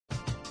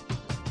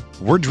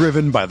We're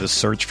driven by the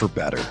search for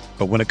better.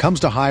 But when it comes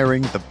to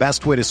hiring, the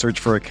best way to search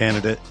for a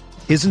candidate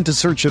isn't to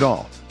search at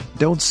all.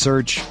 Don't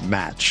search,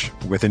 match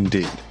with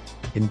Indeed.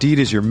 Indeed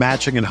is your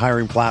matching and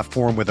hiring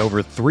platform with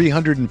over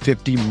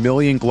 350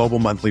 million global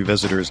monthly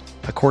visitors,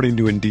 according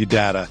to Indeed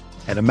data,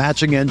 and a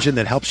matching engine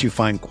that helps you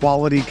find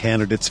quality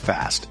candidates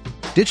fast.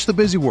 Ditch the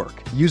busy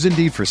work. Use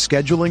Indeed for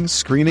scheduling,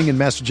 screening, and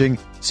messaging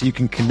so you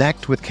can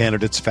connect with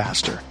candidates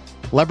faster.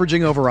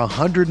 Leveraging over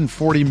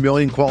 140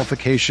 million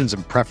qualifications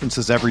and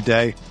preferences every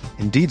day,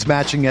 Indeed's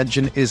matching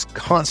engine is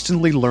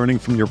constantly learning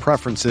from your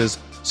preferences,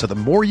 so the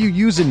more you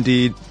use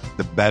Indeed,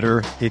 the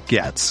better it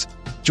gets.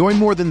 Join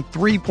more than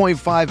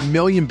 3.5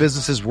 million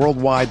businesses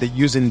worldwide that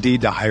use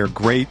Indeed to hire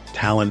great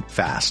talent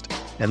fast.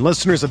 And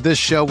listeners of this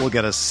show will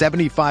get a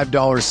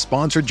 $75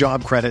 sponsored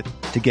job credit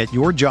to get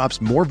your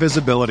jobs more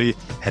visibility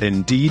at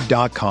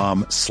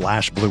Indeed.com/Blue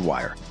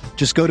Wire.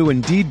 Just go to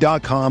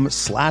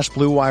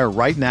Indeed.com/Blue Wire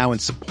right now and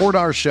support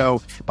our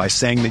show by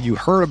saying that you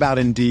heard about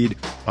Indeed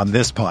on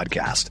this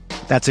podcast.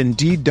 That's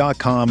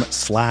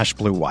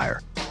Indeed.com/Blue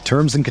Wire.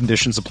 Terms and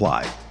conditions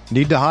apply.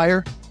 Need to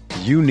hire?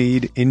 You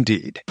need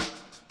Indeed.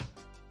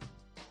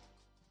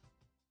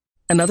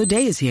 Another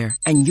day is here,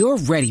 and you're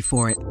ready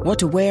for it. What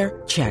to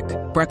wear? Check.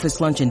 Breakfast,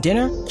 lunch, and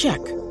dinner?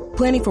 Check.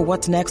 Planning for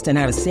what's next and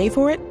how to save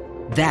for it?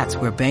 That's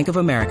where Bank of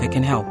America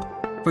can help.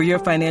 For your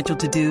financial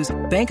to-dos,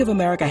 Bank of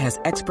America has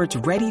experts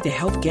ready to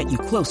help get you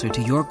closer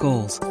to your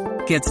goals.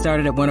 Get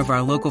started at one of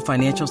our local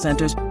financial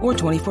centers or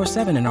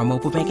 24/7 in our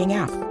mobile banking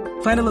app.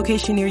 Find a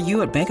location near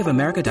you at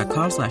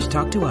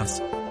bankofamerica.com/talktous.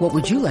 What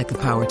would you like the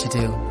power to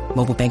do?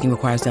 Mobile banking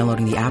requires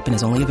downloading the app and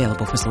is only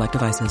available for select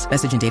devices.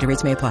 Message and data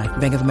rates may apply.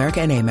 Bank of America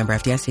N.A., member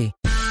FDIC.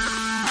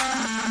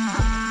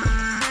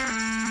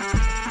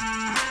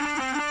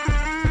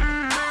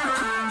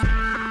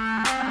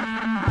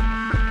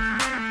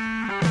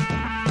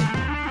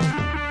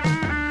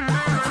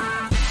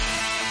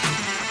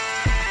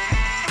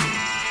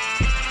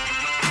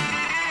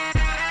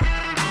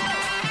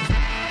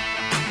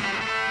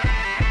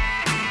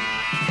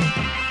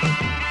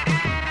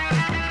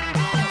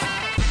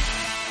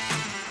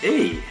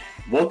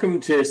 Welcome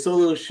to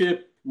Solo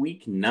Ship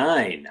Week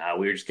 9.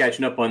 We were just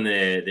catching up on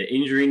the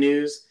injury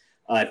news.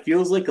 It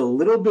feels like a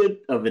little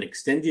bit of an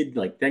extended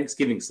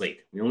Thanksgiving slate.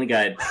 We only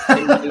got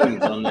 10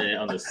 games on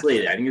the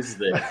slate. I think this is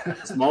the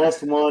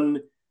smallest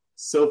one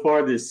so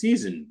far this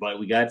season, but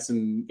we got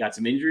some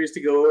injuries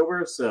to go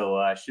over,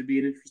 so should be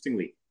an interesting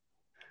week.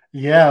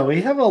 Yeah,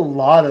 we have a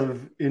lot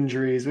of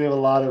injuries. We have a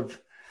lot of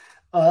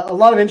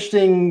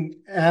interesting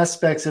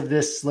aspects of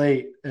this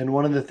slate, and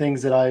one of the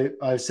things that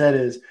I've said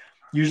is,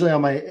 usually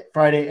on my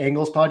Friday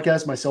Angles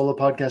podcast, my solo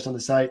podcast on the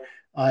site,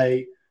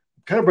 I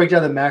kind of break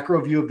down the macro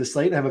view of the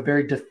slate and have a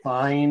very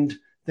defined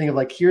thing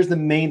of here's the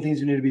main things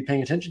you need to be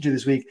paying attention to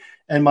this week.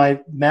 And my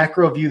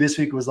macro view this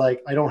week was I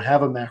don't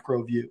have a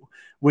macro view,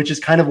 which is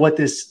kind of what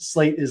this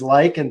slate is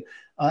like. And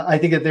I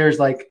think that there's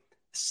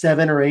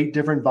 7 or 8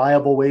 different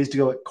viable ways to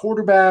go at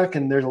quarterback,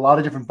 and there's a lot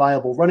of different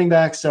viable running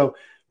backs. So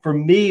for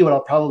me, what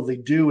I'll probably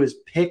do is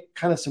pick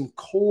kind of some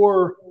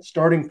core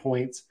starting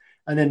points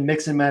and then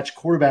mix and match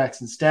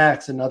quarterbacks and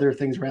stacks and other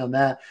things around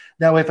that.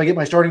 That way, if I get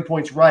my starting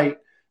points right,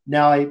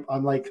 now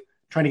I'm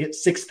trying to get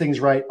 6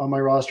 things right on my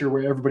roster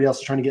where everybody else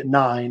is trying to get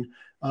 9.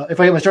 If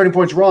I get my starting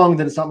points wrong,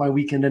 then it's not my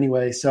weekend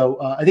anyway. So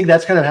I think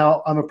that's kind of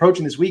how I'm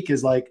approaching this week,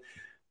 is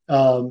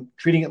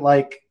treating it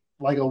like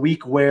a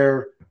week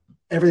where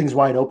everything's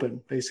wide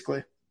open,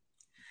 basically.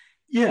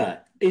 Yeah,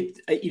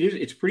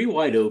 it's pretty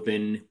wide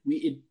open.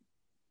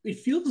 It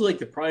feels like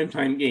the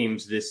primetime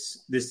games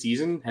this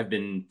season have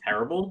been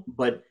terrible,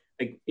 but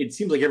it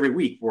seems like every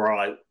week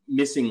we're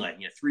missing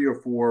 3 or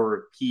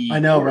 4 key. I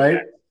know, right?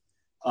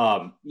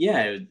 I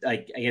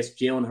guess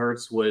Jalen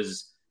Hurts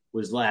was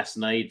last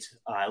night.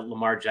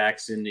 Lamar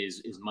Jackson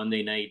is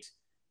Monday night.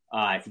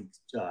 I think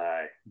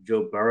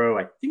Joe Burrow.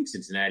 I think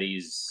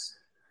Cincinnati's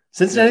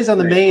on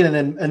the main, and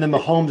then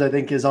Mahomes I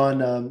think is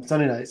on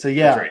Sunday night. So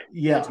yeah, right.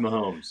 Yeah, it's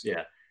Mahomes.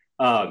 Yeah.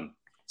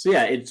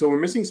 So we're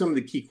missing some of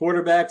the key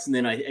quarterbacks, and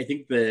then I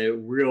think the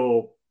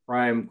real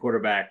prime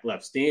quarterback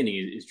left standing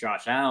is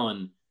Josh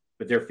Allen,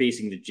 but they're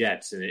facing the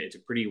Jets, and it's a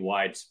pretty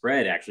wide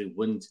spread. Actually,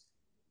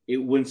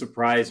 it wouldn't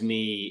surprise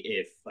me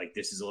if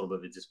this is a little bit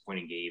of a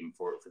disappointing game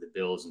for the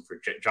Bills and for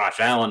Josh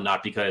Allen,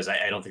 not because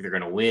I don't think they're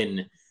going to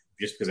win,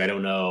 just because I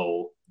don't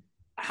know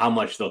how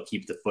much they'll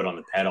keep the foot on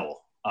the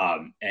pedal,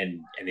 and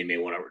they may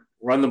want to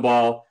run the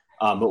ball,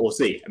 but we'll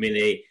see. I mean,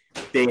 they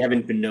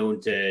haven't been known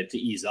to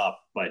ease up,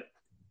 but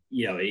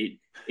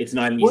it's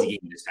not an easy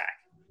game to stack.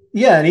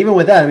 Yeah, and even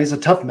with that, it's a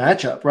tough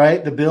matchup,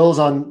 right? The Bills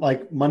on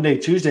Monday,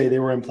 Tuesday, they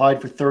were implied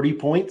for 30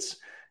 points,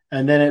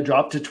 and then it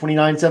dropped to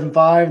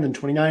 29.75, and then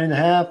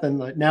 29.5,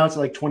 and now it's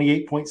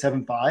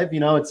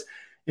 28.75.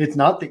 It's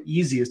not the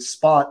easiest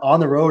spot on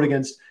the road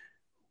against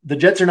the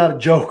Jets. Are not a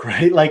joke,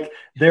 right?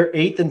 They're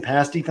 8th in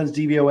pass defense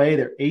DVOA,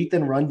 they're 8th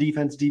in run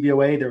defense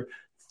DVOA, they're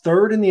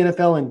 3rd in the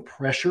NFL in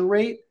pressure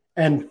rate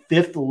and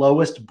 5th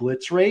lowest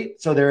blitz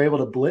rate. So they're able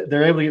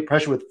to get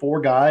pressure with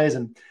 4 guys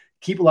and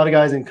keep a lot of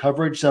guys in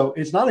coverage. So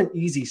it's not an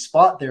easy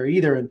spot there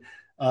either. And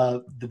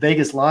The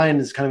Vegas line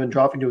has kind of been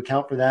dropping to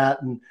account for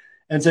that.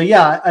 And so,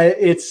 yeah,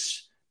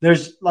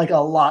 there's like a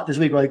lot this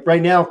week. Like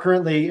right now,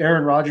 currently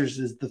Aaron Rodgers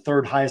is the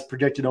third highest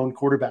projected owned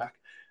quarterback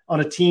on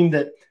a team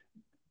that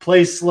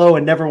plays slow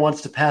and never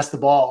wants to pass the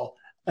ball,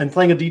 and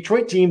playing a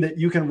Detroit team that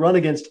you can run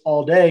against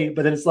all day.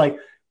 But then it's like,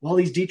 well,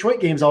 these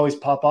Detroit games always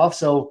pop off.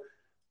 So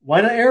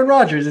why not Aaron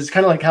Rodgers? It's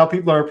kind of like how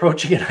people are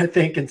approaching it, I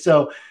think. And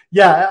so,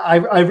 yeah,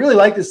 I really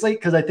like this slate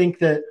because I think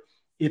that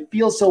it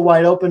feels so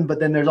wide open, but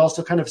then there's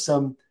also kind of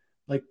some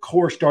like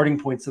core starting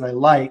points that I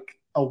like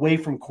away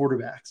from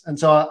quarterbacks. And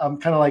so I'm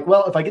kind of like,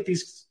 well, if I get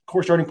these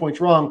core starting points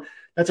wrong,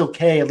 that's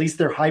okay. At least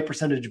they're high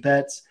percentage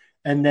bets.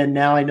 And then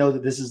now I know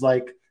that this is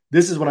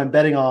what I'm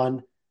betting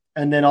on.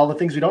 And then all the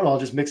things we don't know, I'll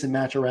just mix and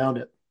match around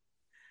it.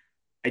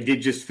 I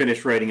did just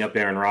finish writing up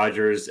Aaron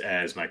Rodgers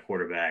as my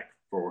quarterback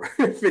for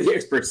the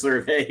expert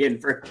survey and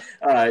for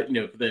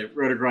the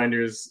Roto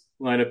Grinders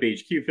lineup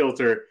HQ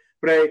filter.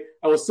 But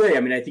I will say, I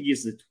mean, I think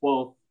he's the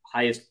 12th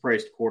highest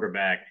priced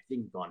quarterback, I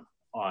think,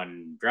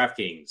 on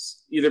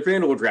DraftKings. Either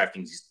FanDuel or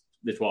DraftKings, he's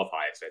the 12th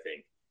highest, I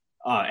think.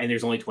 And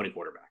there's only 20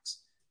 quarterbacks.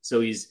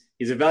 So he's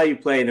a value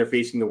play, and they're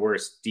facing the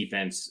worst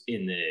defense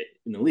in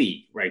the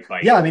league, right?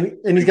 Yeah, I mean,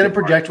 and he's going to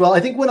project well. I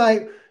think when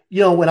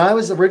I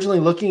was originally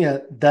looking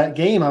at that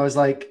game, I was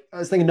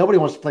thinking nobody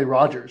wants to play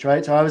Rodgers,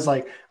 right? So I was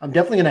like, I'm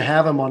definitely going to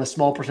have him on a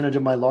small percentage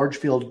of my large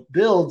field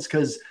builds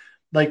because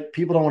like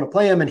people don't want to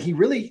play him. And he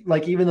really,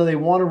 like, even though they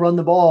want to run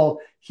the ball,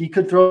 he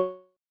could throw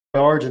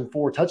yards and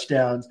 4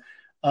 touchdowns.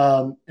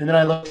 And then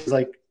I looked, it was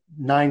like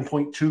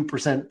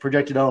 9.2%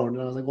 projected owned.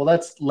 And I was like, well,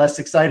 that's less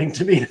exciting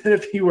to me than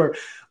if he were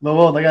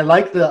low owned. Like I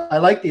like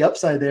the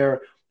upside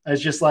there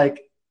as just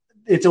like,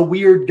 it's a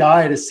weird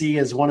guy to see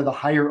as one of the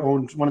higher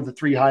owned, one of the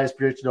 3 highest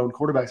projected owned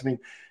quarterbacks. I mean,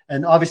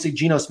 and obviously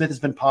Geno Smith has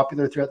been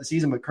popular throughout the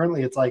season, but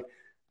currently it's like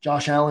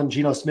Josh Allen,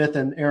 Geno Smith,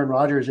 and Aaron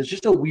Rodgers. It's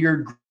just a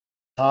weird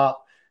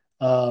top.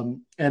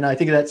 And I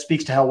think that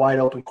speaks to how wide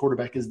open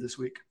quarterback is this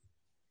week.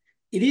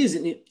 It is.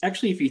 And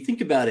actually, if you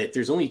think about it,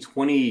 there's only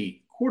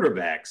 20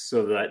 quarterbacks.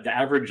 So the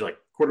average like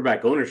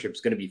quarterback ownership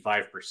is going to be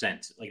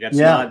 5%. Like that's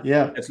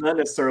not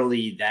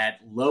necessarily that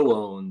low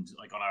owned,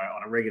 like on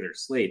a regular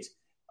slate.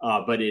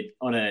 But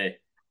on a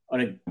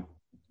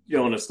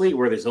slate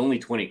where there's only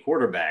 20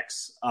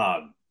 quarterbacks,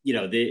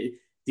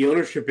 the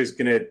ownership is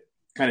going to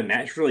kind of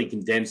naturally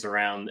condense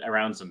around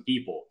some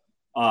people.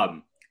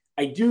 I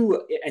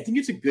think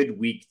it's a good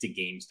week to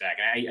game stack.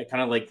 I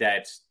kind of like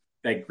that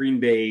Green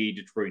Bay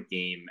Detroit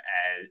game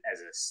as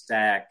a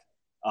stack.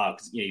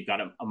 Because you've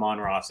got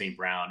Amon-Ra, St.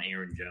 Brown,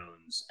 Aaron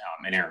Jones,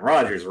 and Aaron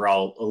Rodgers are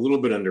all a little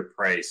bit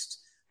underpriced.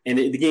 And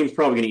the game's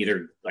probably going to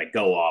either like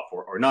go off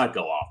or not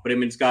go off. But I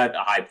mean, it's got a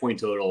high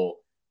point total,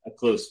 a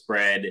close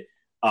spread.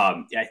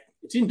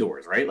 It's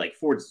indoors, right? Like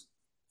Ford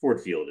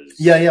Field is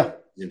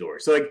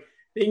indoors. So like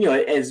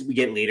as we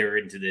get later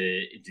into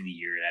the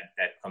year,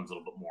 that becomes a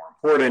little bit more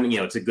important.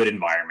 It's a good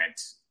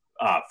environment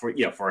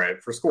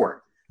for scoring,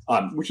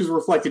 which is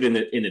reflected in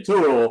the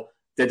total.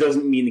 That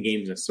doesn't mean the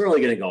game's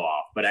necessarily going to go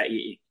off, but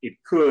it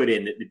could,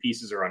 and the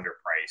pieces are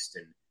underpriced.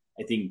 And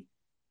I think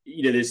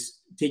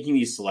taking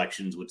these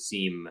selections would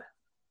seem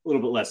a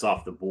little bit less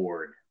off the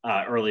board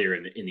earlier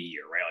in the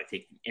year, right? Like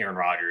taking Aaron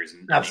Rodgers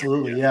and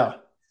absolutely, yeah.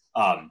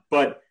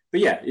 But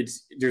yeah,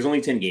 there's only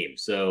 10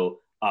 games,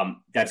 so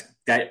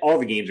that all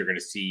the games are going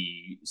to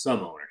see some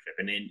ownership,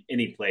 and in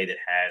any play that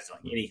has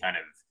like any kind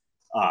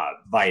of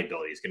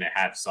viability is going to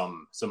have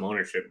some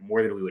ownership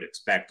more than we would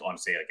expect on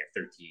say like a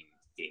 13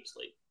 game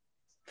slate.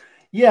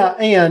 Yeah,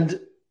 and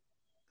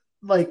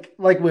like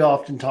we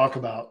often talk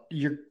about,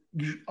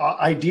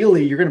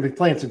 ideally you're going to be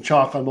playing some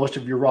chalk on most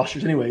of your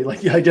rosters anyway.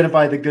 Like you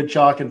identify the good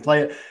chalk and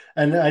play it.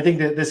 And I think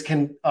that this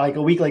can, like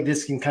a week like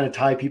this, can kind of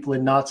tie people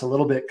in knots a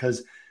little bit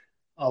because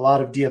a lot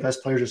of DFS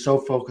players are so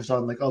focused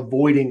on like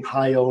avoiding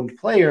high owned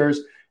players.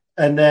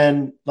 And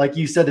then, like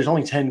you said, there's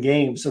only 10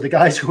 games, so the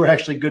guys who are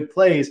actually good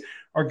plays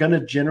are going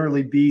to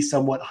generally be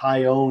somewhat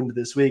high owned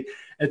this week.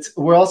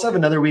 We'll also have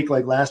another week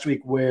like last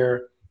week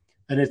where.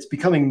 And it's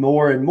becoming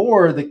more and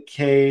more the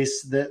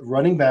case that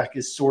running back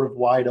is sort of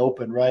wide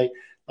open, right?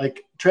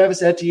 Like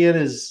Travis Etienne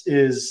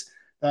is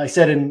I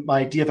said in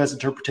my DFS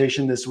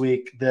interpretation this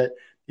week that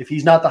if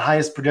he's not the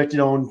highest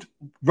projected owned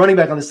running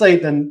back on the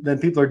slate, then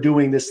people are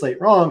doing this slate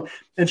wrong.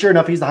 And sure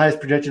enough, he's the highest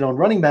projected owned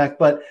running back.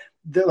 But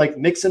like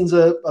Mixon's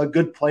a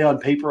good play on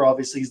paper.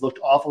 Obviously, he's looked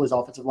awful. His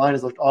offensive line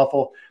has looked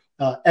awful.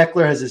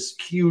 Eckler has this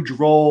huge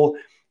role.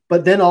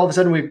 But then all of a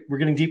sudden we're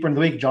getting deeper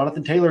into the week.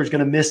 Jonathan Taylor is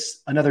going to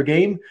miss another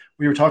game.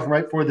 We were talking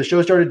right before the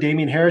show started.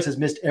 Damian Harris has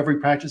missed every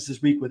practice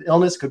this week with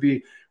illness. Could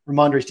be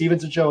Ramondre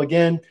Stevenson show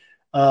again.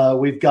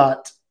 We've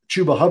got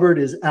Chuba Hubbard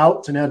is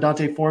out. So now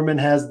Dante Foreman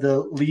has the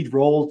lead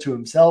role to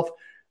himself.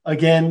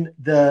 Again,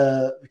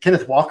 the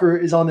Kenneth Walker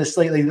is on this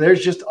slate. Like,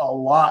 there's just a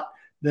lot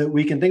that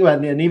we can think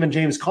about. And even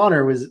James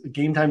Conner was a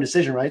game time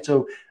decision, right?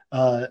 So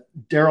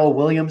Darrell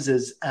Williams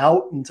is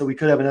out. And so we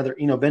could have another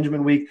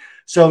Benjamin week.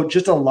 So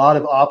just a lot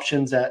of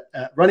options at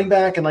running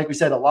back. And like we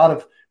said, a lot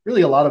of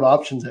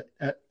options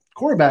at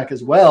quarterback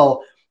as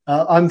well.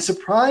 I'm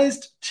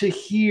surprised to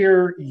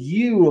hear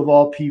you, of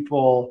all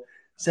people,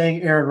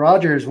 saying Aaron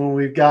Rodgers when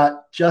we've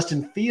got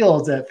Justin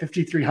Fields at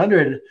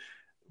 5,300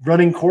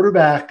 running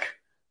quarterback,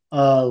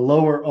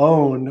 lower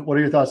owned. What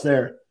are your thoughts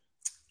there?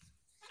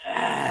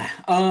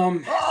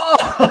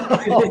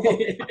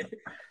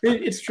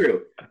 It's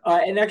true.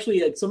 And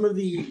actually, some of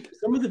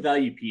the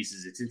value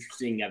pieces, it's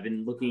interesting. I've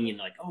been looking and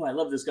like, oh, I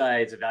love this guy.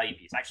 It's a value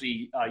piece.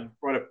 Actually, you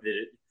brought up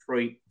the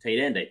Detroit tight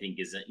end, I think,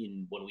 is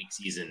in 1 week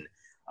season.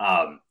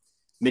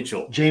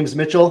 Mitchell. James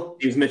Mitchell.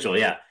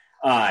 Yeah.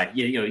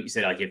 You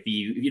said like if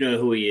you know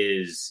who he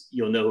is,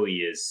 you'll know who he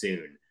is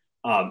soon.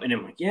 And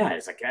I'm like, yeah,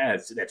 it's like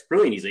that's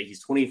brilliant.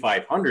 He's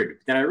 2,500.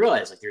 But then I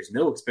realized like there's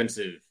no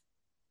expensive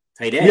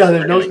tight end. Yeah,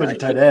 there's no expensive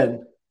tight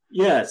end.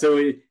 Yeah,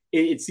 so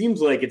it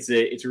seems like it's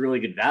a really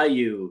good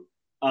value.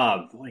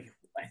 Like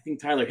I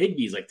think Tyler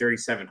Higbee's like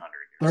 3,700.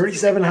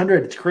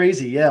 3,700. It's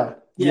crazy. Yeah.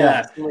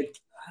 So like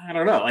I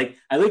don't know. Like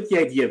I like the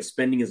idea of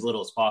spending as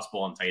little as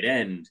possible on tight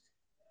end,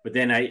 but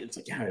then it's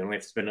like I don't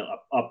have to spend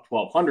up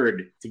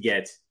 1,200 to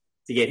get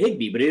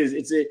Higbee. But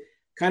it's a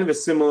kind of a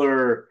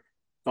similar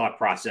thought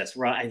process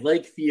where I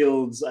like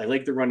Fields, I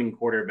like the running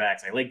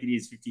quarterbacks, I like that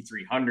he's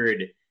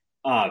 5,300.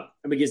 I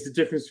guess the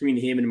difference between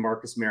him and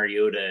Marcus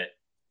Mariota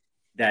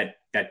that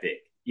big,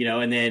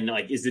 and then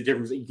like is the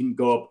difference that you can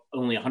go up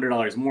only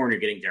 $100 more and you're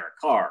getting Derek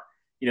Carr,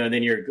 and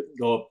then you're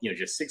go up,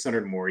 just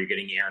 600 more, you're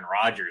getting Aaron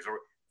Rodgers, or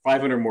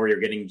 500 more,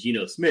 you're getting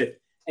Geno Smith,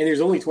 and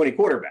there's only 20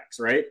 quarterbacks,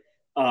 right?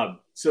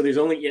 So there's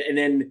only, and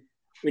then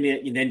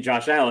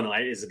Josh Allen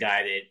is a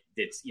guy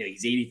that's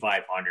he's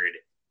 8,500,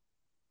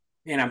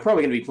 and I'm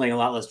probably going to be playing a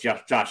lot less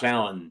Josh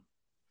Allen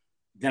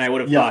than I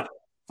would have thought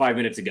 5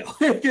 minutes ago.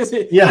 Like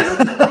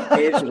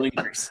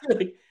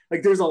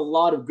there's a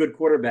lot of good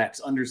quarterbacks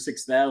under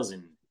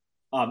 6,000.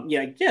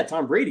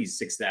 Tom Brady's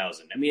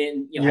 6,000. I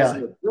mean,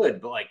 hasn't looked good,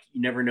 but like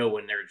you never know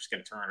when they're just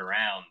going to turn it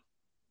around.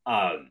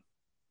 I'm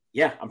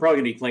probably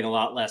going to be playing a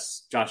lot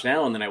less Josh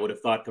Allen than I would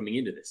have thought coming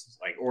into this.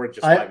 Like, or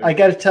just I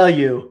got to tell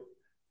you,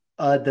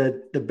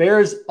 the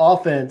Bears'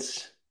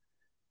 offense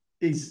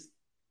is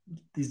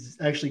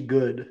actually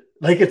good.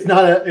 Like it's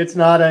not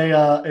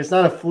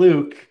a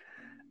fluke.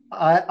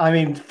 I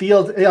mean,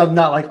 Fields. I'm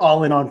not like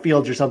all in on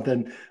Fields or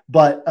something,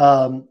 but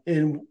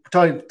in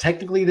talking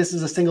technically, this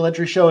is a single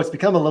entry show. It's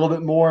become a little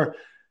bit more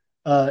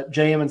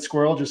JM and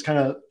Squirrel just kind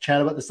of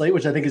chat about the slate,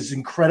 which I think is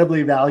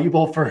incredibly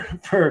valuable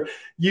for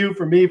you,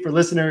 for me, for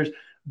listeners.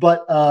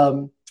 But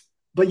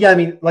yeah, I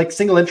mean, like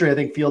single entry, I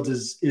think Fields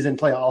is in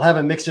play. I'll have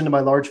him mixed into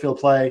my large field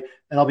play,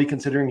 and I'll be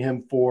considering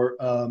him for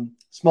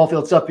small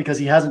field stuff because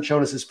he hasn't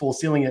shown us his full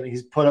ceiling yet.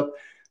 He's put up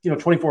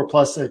 24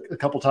 plus a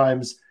couple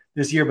times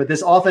this year, but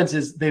this offense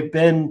they've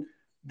done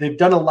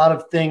a lot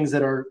of things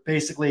that are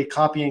basically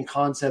copying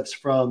concepts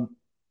from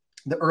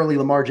the early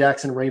Lamar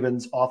Jackson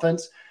Ravens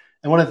offense.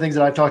 And one of the things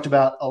that I've talked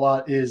about a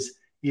lot is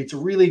it's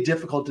really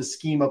difficult to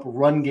scheme up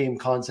run game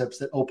concepts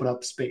that open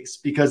up space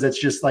because it's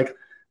just like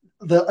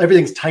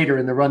everything's tighter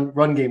in the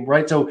run game,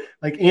 right? So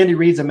like Andy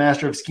Reid's a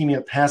master of scheming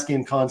up pass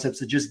game concepts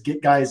that just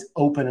get guys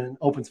open and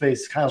open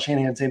space. Kyle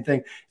Shanahan, same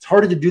thing. It's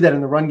harder to do that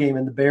in the run game,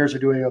 and the Bears are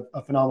doing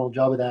a phenomenal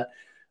job of that.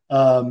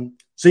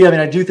 So yeah, I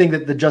mean, I do think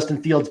that the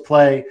Justin Fields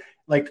play,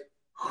 like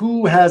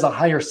who has a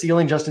higher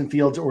ceiling, Justin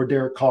Fields or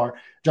Derek Carr?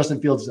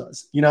 Justin Fields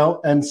does,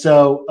 and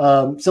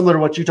so similar to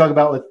what you talk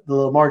about with the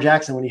Lamar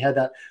Jackson when he had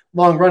that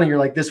long run, and you're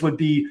like, this would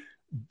be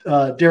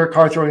Derek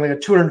Carr throwing like a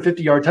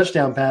 250-yard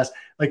touchdown pass.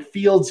 Like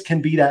Fields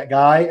can be that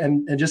guy,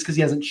 and just because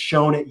he hasn't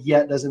shown it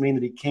yet doesn't mean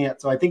that he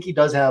can't. So I think he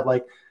does have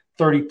like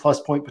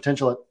 30+ point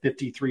potential at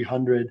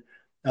 5,300.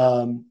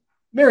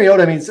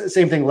 Mariota, I mean,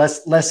 same thing,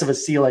 less of a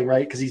ceiling,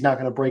 right? Because he's not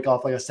going to break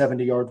off like a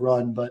 70-yard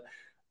run. But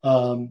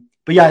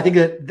yeah, I think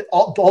that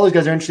all those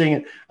guys are interesting.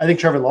 And I think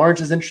Trevor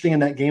Lawrence is interesting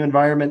in that game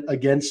environment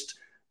against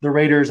the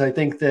Raiders. I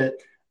think that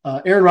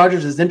Aaron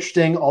Rodgers is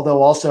interesting,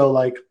 although also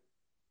like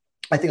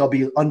I think I'll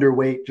be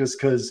underweight just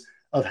because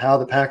of how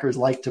the Packers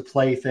like to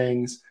play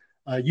things.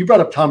 You brought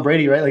up Tom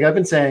Brady, right? Like I've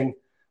been saying,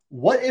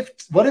 what if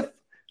the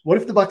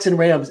Bucs and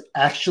Rams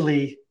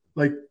actually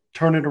like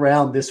turn it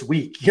around this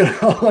week?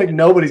 Like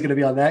nobody's going to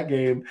be on that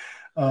game.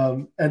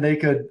 And they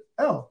could,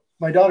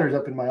 my daughter's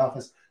up in my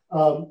office.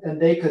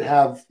 And they could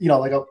have,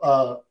 like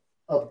a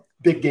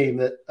big game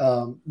that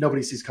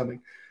nobody sees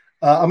coming.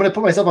 I'm going to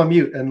put myself on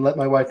mute and let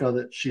my wife know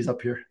that she's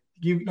up here.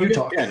 You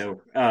talk. Yeah, no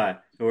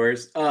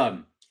worries.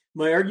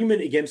 My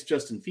argument against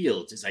Justin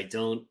Fields is I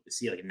don't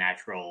see like a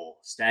natural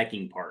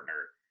stacking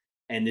partner.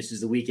 And this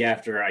is the week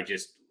after I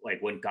just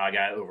like went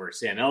gaga over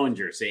Sam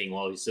Ellinger saying,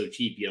 well, he's so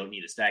cheap, you don't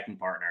need a stacking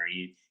partner.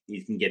 You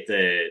can get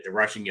the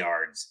rushing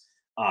yards.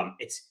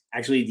 It's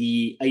actually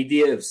the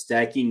idea of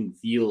stacking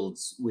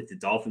Fields with the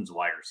Dolphins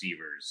wide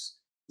receivers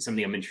is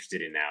something I'm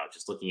interested in now,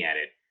 just looking at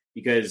it,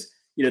 because,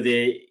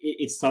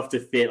 it's tough to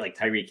fit like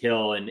Tyreek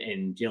Hill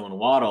and Jalen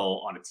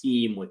Waddle on a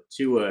team with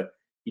Tua.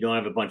 You don't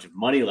have a bunch of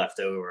money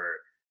left over,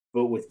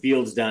 but with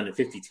Fields down to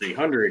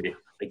 5,300,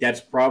 like that's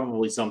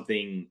probably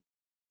something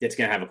that's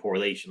going to have a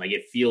correlation. Like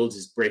if Fields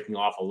is breaking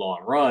off a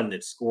long run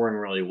that's scoring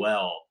really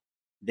well,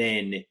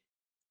 then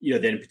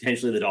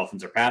potentially the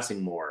Dolphins are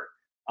passing more.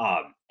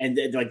 And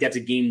like that's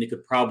a game that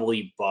could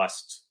probably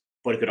bust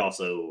but it could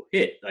also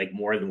hit like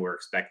more than we're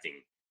expecting.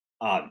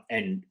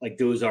 And like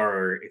those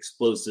are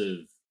explosive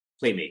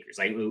playmakers.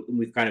 Like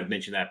we've kind of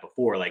mentioned that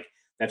before. Like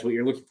that's what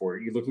you're looking for.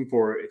 You're looking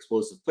for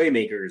explosive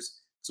playmakers.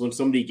 So when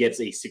somebody gets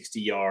a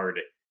 60-yard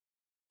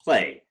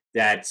play,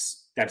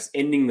 that's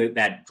ending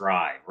that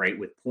drive, right,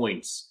 with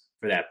points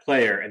for that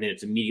player, and then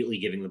it's immediately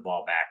giving the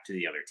ball back to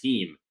the other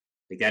team.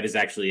 Like that is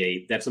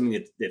actually that's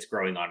something that's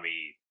growing on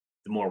me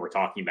the more we're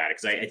talking about it,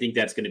 because I think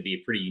that's going to be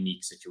a pretty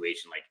unique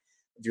situation. Like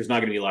there's not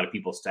going to be a lot of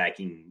people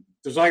stacking.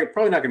 There's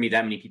probably not going to be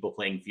that many people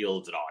playing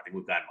Fields at all. I think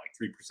we've gotten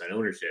like 3%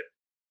 ownership,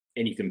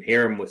 and you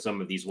compare them with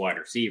some of these wide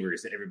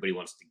receivers that everybody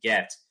wants to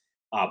get,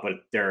 but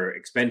they're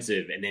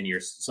expensive, and then you're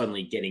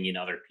suddenly getting in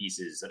other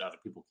pieces that other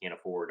people can't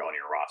afford on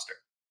your roster.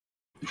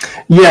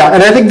 Yeah,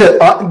 and I think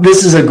that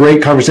this is a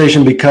great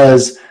conversation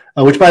because,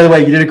 which by the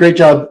way, you did a great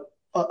job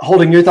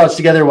holding your thoughts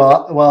together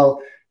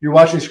while you're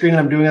watching the screen and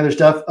I'm doing other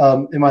stuff.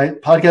 In my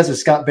podcast with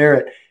Scott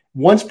Barrett,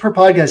 once per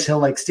podcast, he'll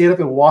like stand up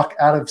and walk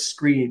out of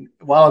screen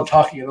while I'm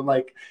talking. And I'm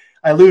like,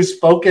 I lose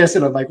focus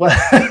and I'm like,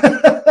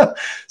 what?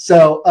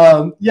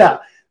 So yeah,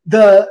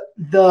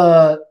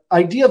 the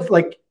idea of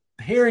like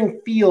pairing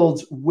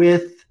Fields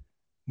with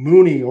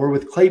Mooney or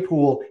with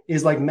Claypool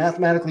is like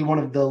mathematically one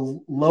of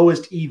the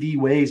lowest EV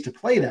ways to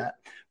play that.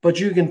 But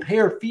you can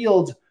pair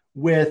Fields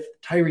with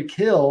Tyreek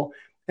Hill,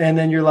 and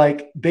then you're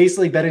like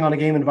basically betting on a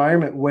game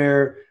environment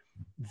where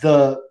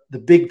the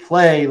big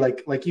play,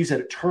 like you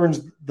said, it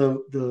turns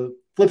the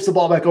flips the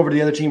ball back over to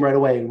the other team right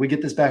away, and we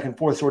get this back and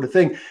forth sort of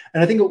thing.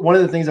 And I think one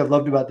of the things I've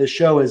loved about this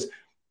show is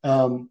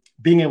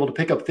being able to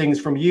pick up things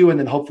from you, and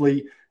then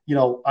hopefully, you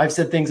know, I've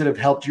said things that have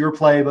helped your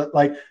play, but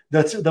like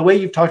that's the way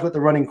you've talked about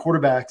the running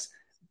quarterbacks.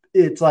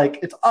 It's like,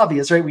 it's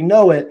obvious, right? We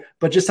know it,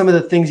 but just some of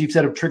the things you've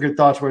said have triggered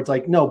thoughts where it's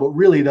like, no, but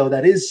really though,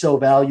 that is so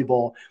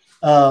valuable.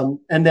 And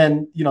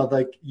then, you know,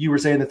 like you were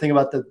saying the thing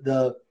about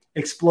the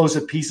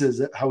explosive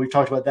pieces, how we've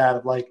talked about that,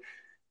 of like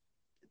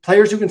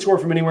players who can score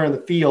from anywhere in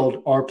the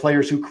field are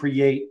players who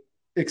create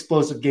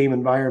explosive game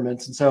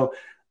environments. And so,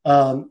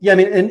 yeah, I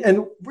mean,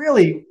 and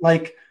really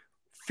like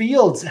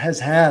Fields has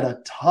had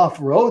a tough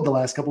road the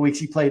last couple of weeks.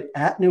 He played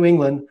at New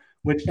England,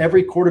 which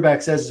every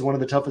quarterback says is one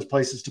of the toughest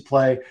places to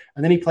play.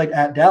 And then he played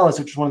at Dallas,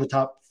 which is one of the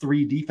top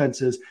 3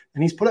 defenses.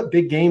 And he's put up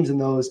big games in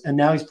those. And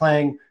now he's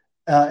playing,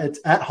 it's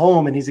at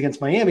home, and he's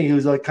against Miami,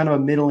 who's like kind of a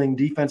middling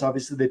defense.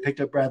 Obviously, they picked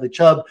up Bradley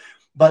Chubb.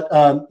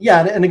 But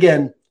yeah, and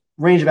again,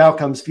 range of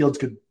outcomes, Fields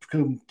could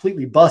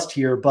completely bust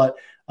here. But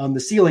the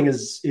ceiling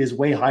is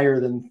way higher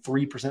than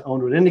 3%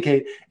 owned would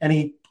indicate. And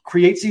he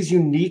creates these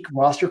unique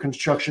roster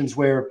constructions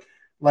where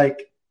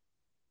like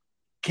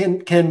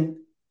can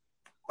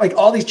like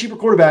all these cheaper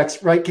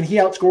quarterbacks, right? Can he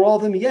outscore all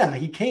of them? Yeah,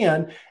 he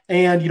can.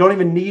 And you don't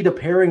even need a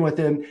pairing with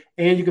him.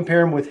 And you can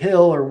pair him with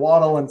Hill or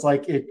Waddle. And it's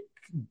like, it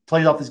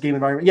plays off this game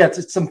environment. Yeah,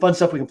 it's some fun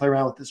stuff we can play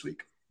around with this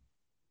week.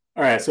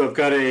 All right. So I've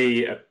got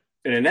an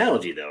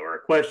analogy though, or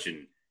a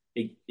question.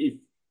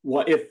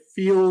 If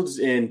Fields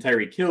and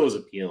Tyreek Hill is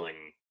appealing,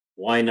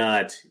 why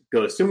not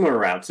go a similar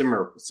route,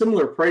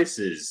 similar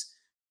prices,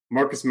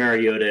 Marcus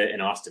Mariota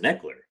and Austin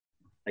Eckler?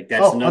 Like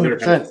that's another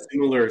kind of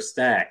similar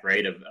stack,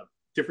 right? Of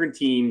different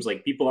teams.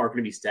 Like people aren't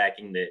going to be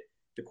stacking the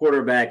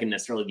quarterback and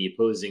necessarily the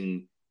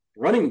opposing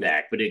running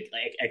back, but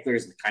Eckler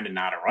is kind of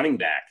not a running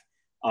back.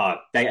 I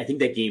think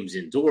that game's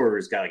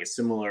indoors, got like a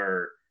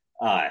similar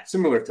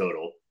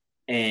total,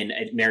 and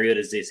Mariota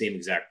is the same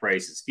exact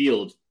price as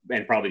Fields,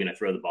 and probably going to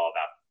throw the ball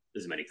about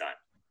as many times.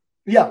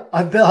 Yeah,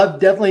 I've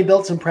definitely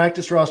built some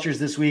practice rosters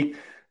this week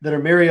that are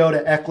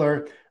Mariota,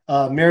 Eckler,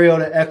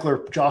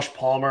 Josh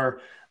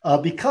Palmer.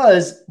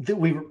 Because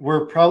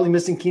we're probably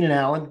missing Keenan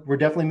Allen. We're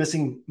definitely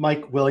missing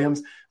Mike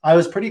Williams. I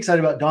was pretty excited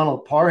about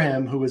Donald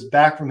Parham, who was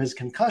back from his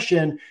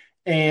concussion,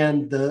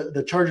 and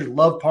the Chargers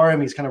love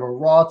Parham. He's kind of a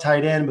raw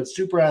tight end, but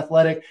super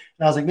athletic.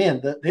 And I was like,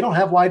 man, they don't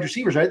have wide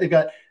receivers, right? They've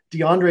got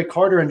DeAndre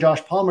Carter and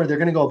Josh Palmer. They're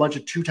going to go a bunch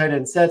of 2 tight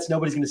end sets.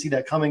 Nobody's going to see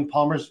that coming.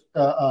 Parham's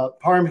going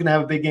to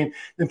have a big game.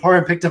 Then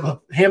Parham picked up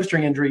a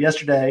hamstring injury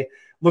yesterday.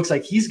 Looks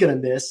like he's going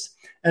to miss.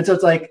 And so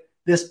it's like,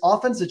 this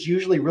offense that's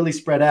usually really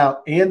spread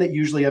out and that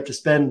usually have to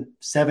spend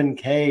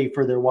 $7K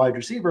for their wide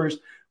receivers.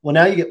 Well,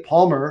 now you get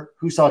Palmer,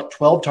 who saw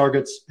 12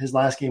 targets his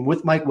last game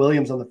with Mike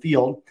Williams on the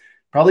field,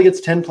 probably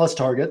gets 10 plus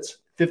targets,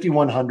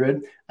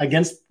 5,100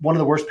 against one of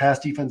the worst pass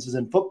defenses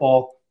in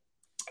football.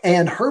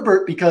 And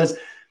Herbert, because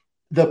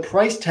the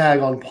price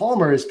tag on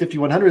Palmer is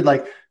 5,100,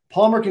 like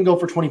Palmer can go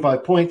for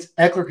 25 points.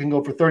 Eckler can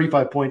go for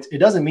 35 points. It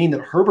doesn't mean that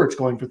Herbert's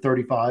going for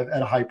 35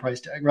 at a high price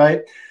tag,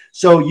 right?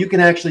 So you can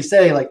actually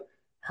say like,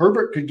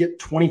 Herbert could get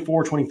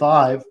 24,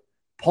 25.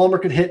 Palmer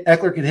could hit.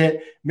 Eckler could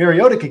hit.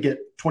 Mariota could get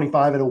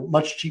 25 at a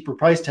much cheaper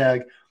price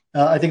tag.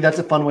 I think that's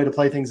a fun way to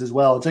play things as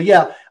well. And so,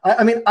 yeah,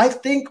 I mean, I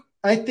think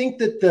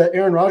that the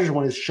Aaron Rodgers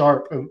one is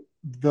sharp. I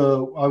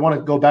want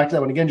to go back to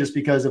that one again just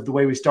because of the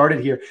way we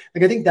started here.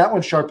 Like, I think that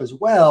one's sharp as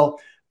well.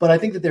 But I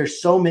think that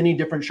there's so many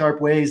different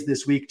sharp ways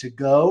this week to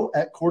go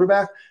at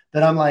quarterback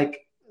that I'm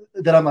like,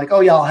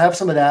 oh yeah, I'll have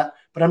some of that.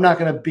 But I'm not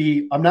going to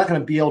be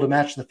able to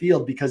match the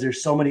field because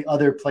there's so many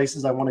other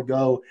places I want to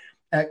go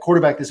at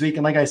quarterback this week.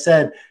 And like I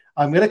said,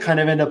 I'm going to kind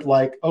of end up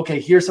like, okay,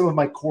 here's some of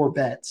my core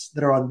bets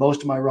that are on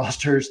most of my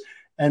rosters.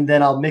 And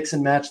then I'll mix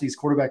and match these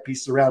quarterback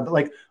pieces around. But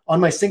like on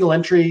my single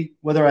entry,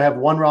 whether I have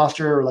one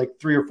roster or like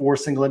 3 or 4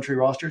 single entry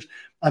rosters,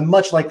 I'm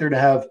much likelier to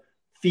have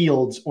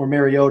Fields or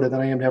Mariota than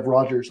I am to have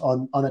Rodgers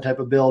on that type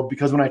of build,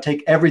 because when I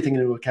take everything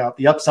into account,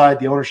 the upside,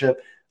 the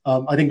ownership,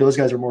 I think those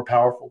guys are more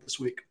powerful this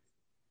week.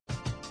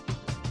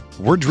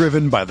 We're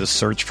driven by the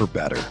search for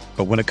better.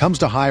 But when it comes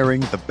to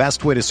hiring, the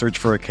best way to search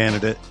for a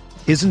candidate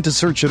isn't to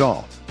search at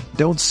all.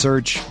 Don't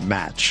search,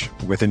 match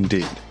with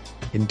Indeed.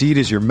 Indeed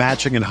is your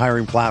matching and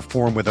hiring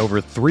platform with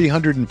over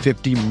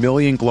 350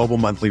 million global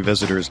monthly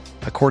visitors,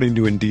 according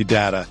to Indeed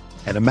data,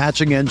 and a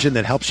matching engine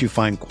that helps you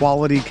find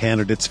quality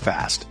candidates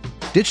fast.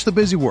 Ditch the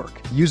busy work.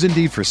 Use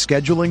Indeed for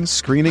scheduling,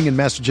 screening, and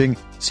messaging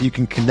so you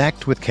can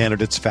connect with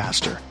candidates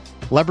faster.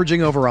 Leveraging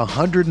over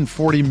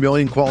 140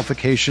 million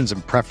qualifications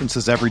and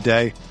preferences every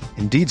day,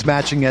 Indeed's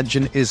matching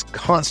engine is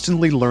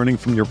constantly learning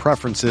from your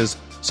preferences,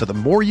 so the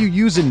more you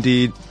use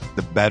Indeed,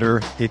 the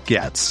better it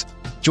gets.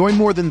 Join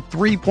more than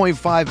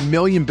 3.5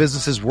 million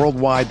businesses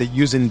worldwide that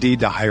use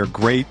Indeed to hire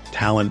great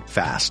talent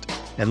fast.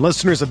 And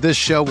listeners of this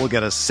show will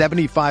get a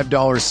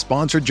 $75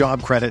 sponsored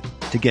job credit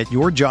to get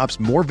your jobs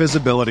more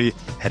visibility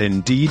at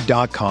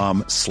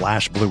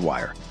Indeed.com/Blue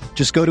Wire.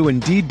 Just go to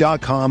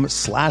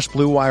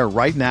Indeed.com/Blue Wire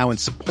right now and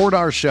support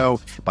our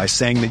show by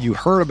saying that you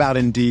heard about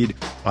Indeed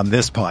on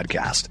this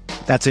podcast.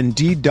 That's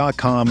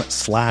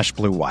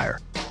Indeed.com/Blue Wire.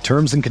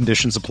 Terms and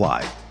conditions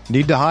apply.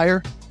 Need to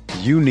hire?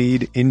 You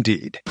need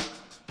Indeed.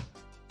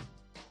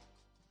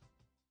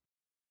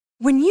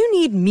 When you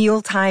need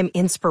mealtime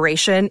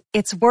inspiration,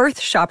 it's worth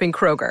shopping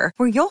Kroger,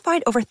 where you'll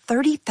find over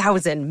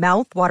 30,000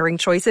 mouth-watering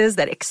choices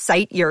that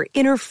excite your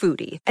inner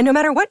foodie. And no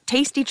matter what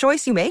tasty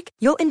choice you make,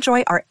 you'll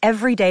enjoy our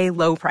everyday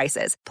low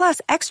prices, plus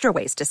extra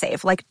ways to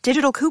save, like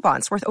digital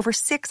coupons worth over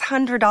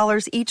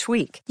 $600 each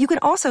week. You can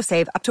also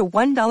save up to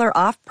 $1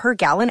 off per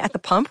gallon at the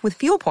pump with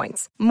fuel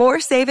points.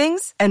 More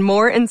savings and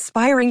more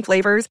inspiring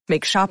flavors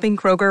make shopping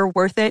Kroger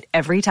worth it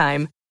every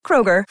time.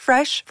 Kroger,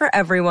 fresh for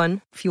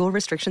everyone. Fuel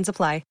restrictions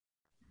apply.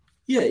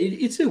 Yeah,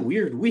 it's a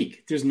weird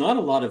week. There's not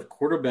a lot of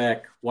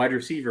quarterback wide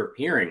receiver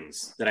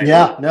pairings that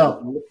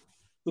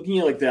looking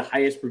at like the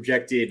highest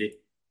projected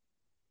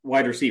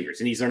wide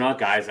receivers, and these are not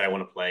guys that I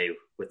want to play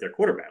with their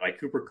quarterback, like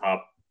Cooper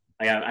Kupp.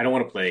 I don't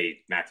want to play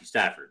Matthew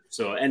Stafford.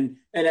 So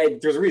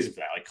there's a reason for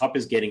that. Like Kupp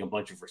is getting a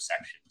bunch of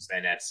receptions,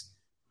 and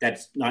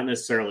that's not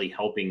necessarily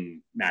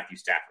helping Matthew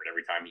Stafford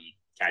every time he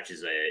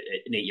catches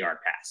an 8-yard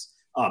pass.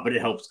 But it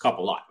helps Kupp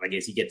a lot. I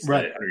guess he gets the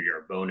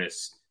 100-yard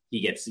bonus.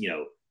 He gets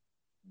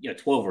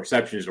 12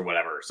 receptions or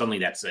whatever. Suddenly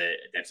that's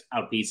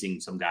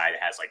outpacing some guy that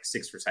has like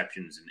 6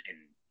 receptions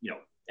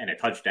and a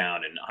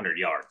touchdown and 100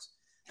 yards.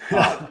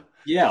 Like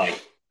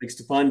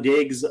Stephon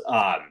Diggs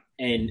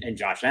and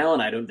Josh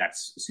Allen.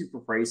 That's super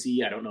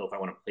pricey. I don't know if I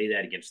want to play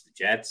that against the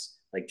Jets.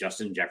 Like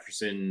Justin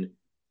Jefferson,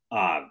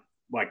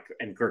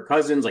 and Kirk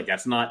Cousins. Like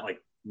that's not like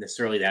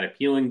necessarily that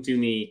appealing to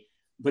me.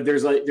 But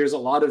there's a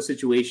lot of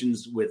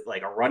situations with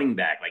like a running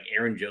back like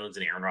Aaron Jones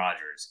and Aaron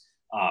Rodgers.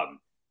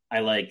 I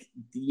like,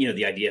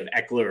 the idea of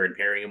Eckler and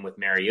pairing him with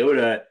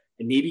Mariota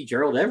and maybe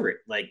Gerald Everett.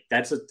 Like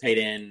that's a tight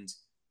end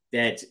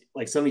that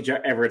like suddenly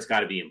Everett's got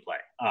to be in play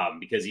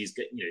because he's,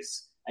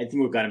 I think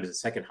we've got him as the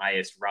second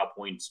highest raw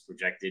points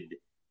projected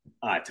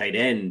tight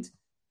end.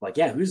 Like,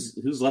 yeah,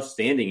 who's left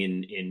standing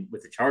in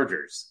with the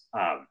Chargers?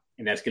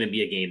 And that's going to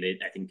be a game that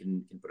I think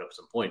can put up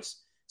some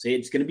points. So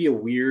it's going to be a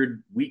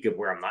weird week of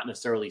where I'm not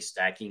necessarily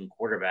stacking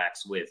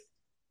quarterbacks with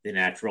the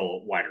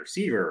natural wide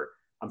receiver.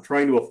 I'm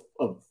trying to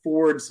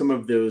afford some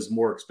of those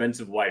more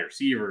expensive wide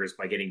receivers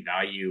by getting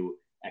value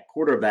at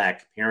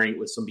quarterback, pairing it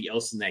with somebody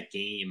else in that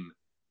game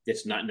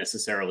that's not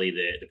necessarily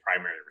the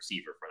primary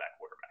receiver for that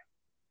quarterback.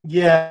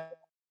 Yeah.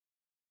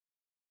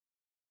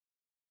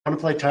 I want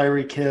to play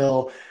Tyreek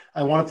Hill.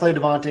 I want to play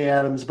Devontae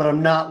Adams, but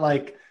I'm not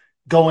like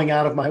going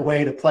out of my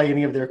way to play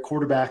any of their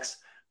quarterbacks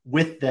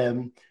with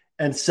them.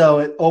 And so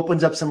it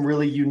opens up some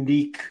really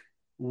unique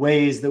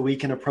ways that we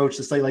can approach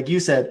the slate. Like you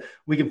said,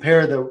 we can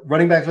pair the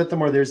running backs with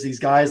them, or there's these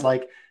guys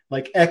like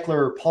Eckler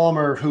or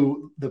Palmer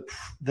who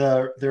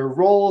their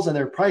roles and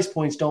their price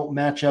points don't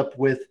match up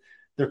with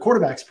their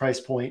quarterback's price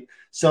point.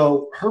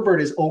 So Herbert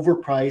is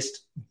overpriced.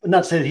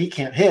 Not to say that he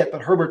can't hit,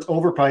 but Herbert's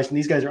overpriced and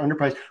these guys are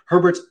underpriced.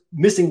 Herbert's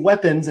missing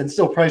weapons and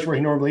still priced where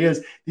he normally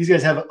is. These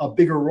guys have a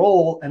bigger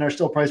role and are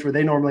still priced where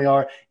they normally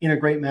are in a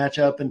great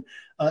matchup. And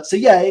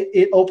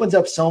it opens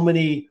up so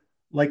many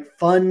like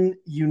fun,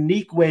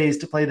 unique ways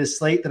to play this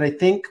slate that I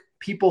think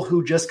people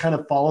who just kind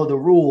of follow the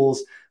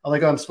rules are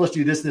like, oh, I'm supposed to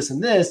do this, this,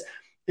 and this.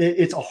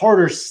 It's a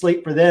harder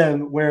slate for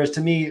them. Whereas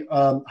to me,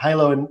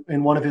 Hilo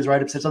in one of his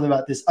write-ups said something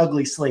about this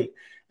ugly slate.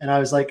 And I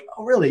was like,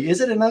 oh, really? Is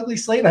it an ugly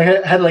slate? And I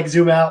had to like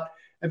zoom out.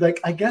 I'm like,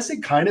 I guess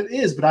it kind of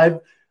is,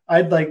 but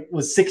I'd like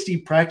was 60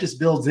 practice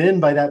builds in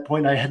by that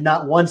point. And I had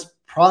not once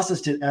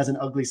processed it as an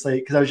ugly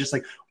slate because I was just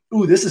like,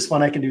 ooh, this is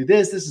fun. I can do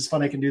this. This is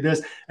fun. I can do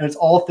this. And it's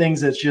all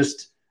things that's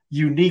just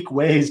unique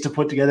ways to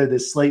put together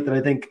this slate that I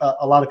think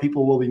a lot of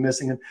people will be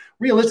missing. And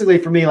realistically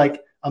for me,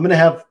 like I'm going to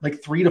have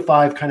like 3 to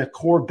 5 kind of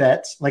core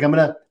bets. Like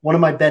one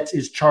of my bets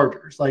is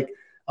Chargers. Like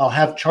I'll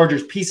have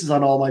Chargers pieces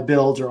on all my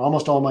builds or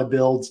almost all my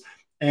builds.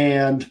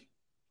 And,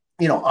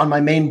 on my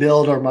main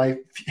build or my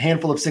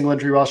handful of single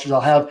entry rosters,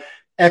 I'll have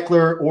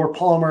Eckler or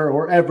Palmer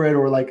or Everett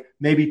or like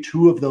maybe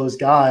 2 of those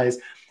guys.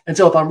 And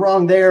so if I'm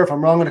wrong there, if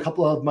I'm wrong on a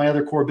couple of my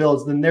other core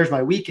builds, then there's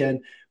my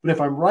weekend. But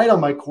if I'm right on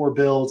my core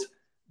builds,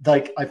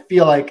 like I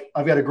feel like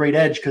I've got a great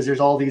edge because there's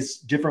all these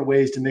different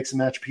ways to mix and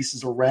match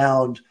pieces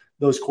around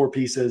those core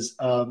pieces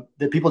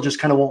that people just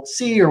kind of won't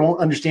see or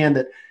won't understand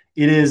that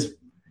it is,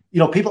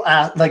 people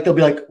ask, like they'll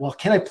be like, well,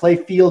 can I play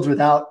Fields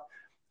without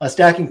a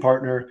stacking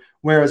partner?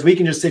 Whereas we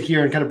can just sit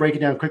here and kind of break it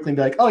down quickly and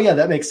be like, oh yeah,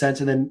 that makes sense.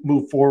 And then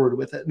move forward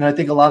with it. And I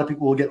think a lot of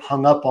people will get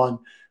hung up on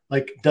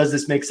like, does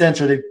this make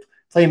sense? Or they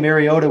play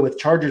Mariota with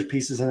Chargers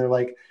pieces and they're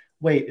like,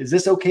 wait, is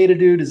this okay to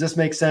do? Does this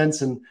make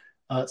sense? And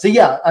I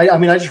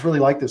just really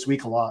like this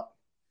week a lot.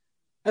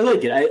 I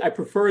like it. I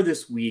prefer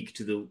this week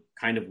to the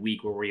kind of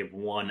week where we have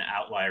one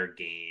outlier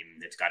game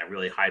that's got a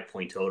really high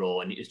point total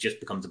and it just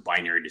becomes a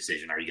binary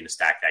decision. Are you going to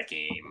stack that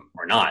game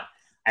or not?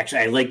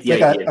 Actually, I like the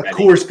idea. A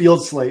Coors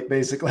Field slate,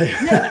 basically.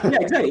 Yeah,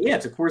 exactly. Yeah,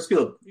 it's a Coors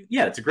Field.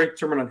 Yeah, it's a great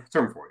term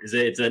for it.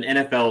 It's an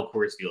NFL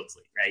Coors Field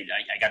slate, right?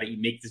 I got to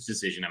make this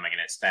decision. Am I going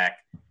to stack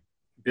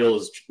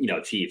Bills,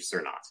 Chiefs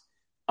or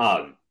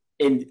not?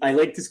 And I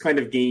like this kind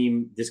of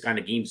game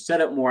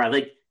setup more. I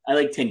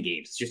like 10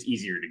 games. It's just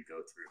easier to go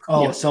through.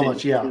 Oh, so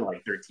much, yeah.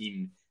 Like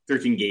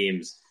 13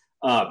 games.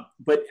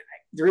 But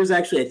there is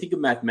actually, I think, a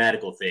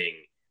mathematical thing.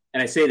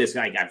 And I say this,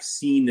 I've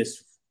seen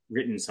this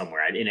written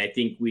somewhere. And I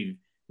think we've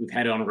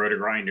had it on Roto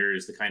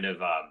Grinders, the kind of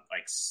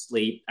like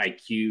slate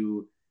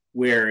IQ,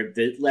 where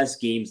the less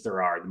games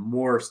there are, the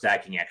more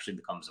stacking actually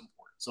becomes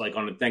important. So like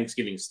on a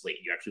Thanksgiving slate,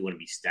 you actually want to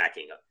be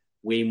stacking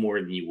way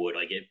more than you would.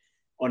 Like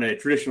on a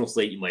traditional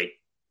slate, you might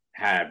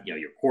have,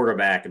 your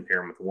quarterback and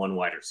pair him with one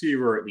wide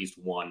receiver, at least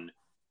one,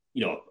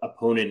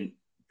 opponent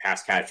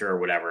pass catcher or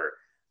whatever.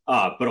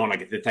 But on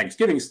like the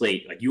Thanksgiving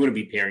slate, like you want to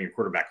be pairing your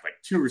quarterback with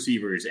like 2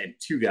 receivers and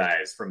 2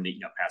 guys from the,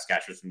 pass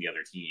catchers from the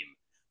other team.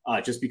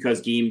 Just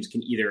because games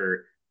can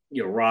either,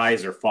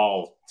 rise or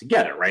fall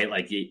together, right?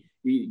 Like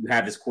you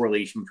have this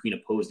correlation between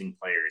opposing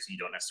players you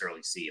don't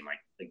necessarily see in like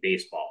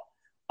baseball.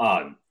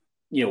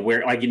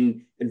 Where like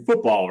in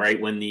football, right?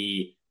 When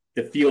the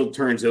field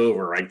turns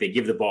over, right? They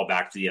give the ball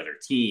back to the other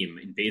team.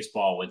 In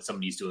baseball, when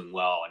somebody's doing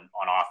well and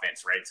on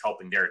offense, right? It's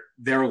helping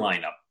their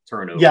lineup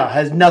turn over. Yeah, it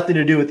has nothing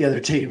to do with the other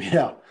team.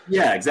 Yeah.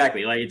 Yeah,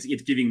 exactly. Like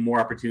it's giving more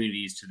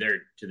opportunities to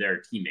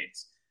their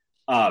teammates.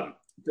 But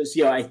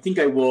so, I think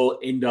I will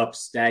end up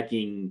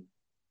stacking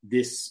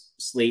this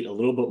slate a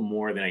little bit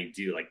more than I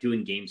do, like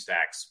doing game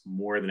stacks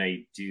more than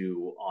I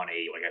do on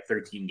a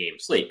 13 game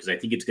slate, because I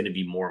think it's going to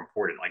be more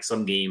important. Like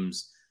some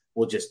games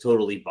will just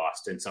totally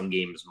bust and some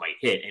games might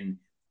hit, and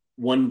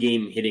one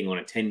game hitting on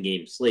a 10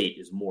 game slate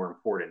is more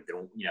important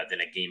than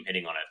a game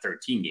hitting on a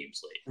 13 game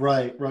slate.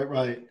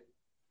 Right.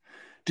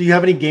 Do you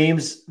have any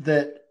games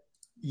that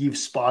you've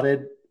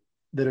spotted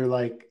that are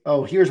like,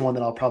 oh, here's one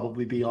that I'll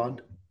probably be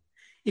on?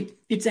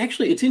 It's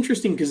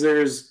interesting because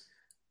there's,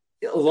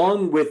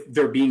 along with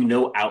there being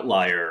no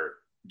outlier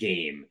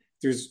game,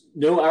 there's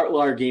no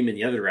outlier game in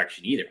the other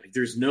direction either. Like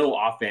there's no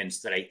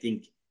offense that I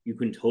think you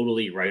can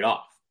totally write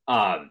off.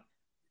 I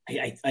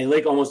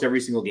like almost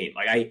every single game.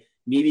 Like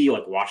maybe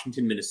like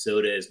Washington,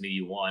 Minnesota is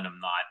maybe one I'm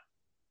not,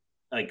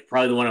 like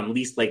probably the one I'm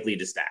least likely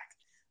to stack.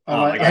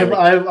 I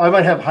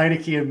might have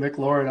Heineke and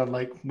McLaurin on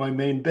like my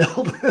main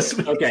build this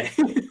week. Okay.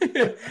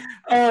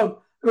 I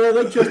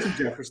like Justin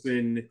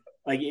Jefferson.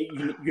 Like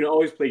you can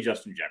always play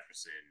Justin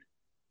Jefferson.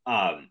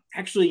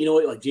 Actually, you know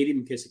what? Like JD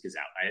McKissick is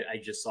out. I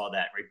just saw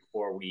that right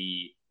before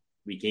we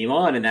came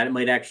on, and that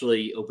might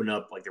actually open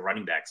up like the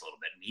running backs a little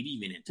bit, maybe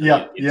even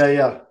Antonio.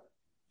 Yeah.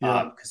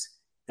 Because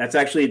that's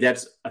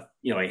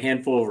a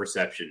handful of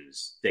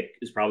receptions that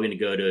is probably going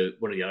to go to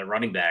one of the other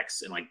running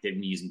backs, and like they've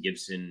been using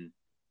Gibson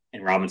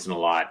and Robinson a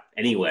lot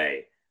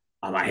anyway.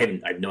 I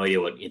have no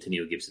idea what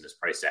Antonio Gibson is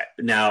priced at,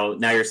 but now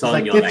you're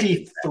selling me on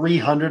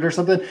 5,300 or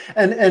something,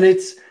 and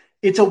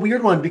it's a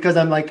weird one because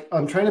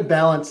I'm trying to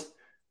balance.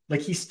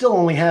 Like he still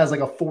only has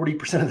like a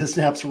 40% of the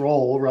snaps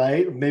roll,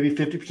 right? Maybe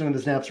 50% of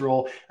the snaps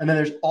roll. And then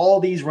there's all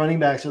these running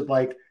backs with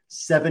like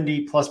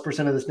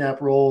 70+% of the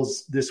snap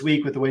rolls this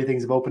week with the way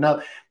things have opened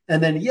up.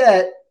 And then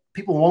yet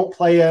people won't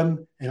play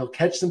him and he'll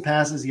catch some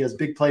passes. He has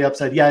big play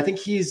upside. Yeah, I think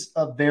he's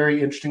a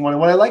very interesting one.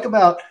 And what I like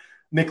about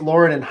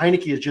McLaurin and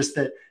Heineke is just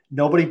that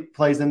nobody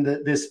plays them.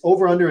 This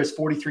over under is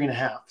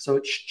 43.5. So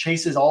it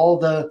chases all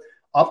the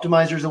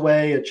optimizers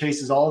away. It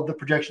chases all of the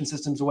projection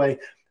systems away.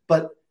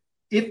 But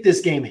if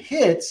this game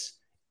hits,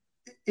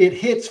 it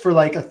hits for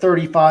like a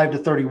 35 to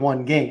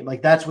 31 game.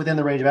 Like that's within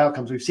the range of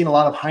outcomes. We've seen a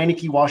lot of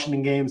Heineke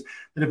Washington games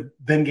that have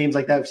been games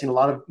like that. We've seen a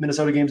lot of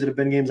Minnesota games that have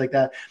been games like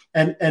that.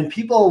 And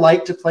people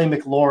like to play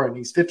McLaurin.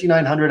 He's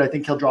 5,900. I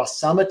think he'll draw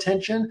some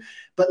attention,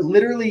 but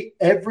literally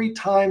every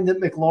time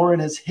that McLaurin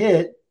has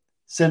hit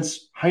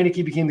since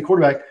Heineke became the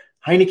quarterback,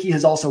 Heineke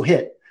has also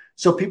hit.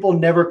 So people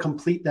never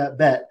complete that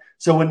bet.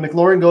 So when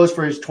McLaurin goes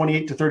for his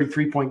 28 to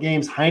 33 point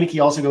games,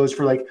 Heineke also goes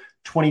for like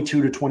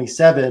 22 to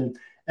 27.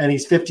 and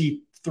he's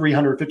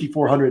 5,300,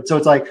 5,400. So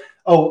it's like,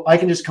 oh, I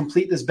can just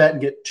complete this bet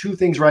and get two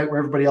things right where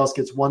everybody else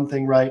gets one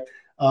thing right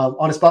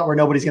on a spot where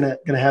nobody's gonna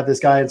have this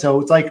guy. And so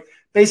it's like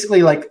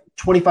basically like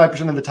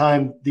 25% of the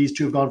time these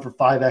two have gone for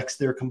 5x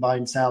their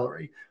combined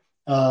salary.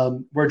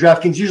 Where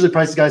DraftKings usually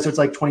prices guys, so it's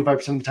like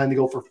 25% of the time they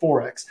go for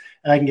 4x,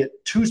 and I can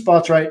get two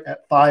spots right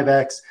at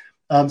 5x.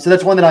 So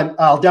that's one that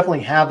I'll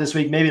definitely have this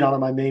week. Maybe not on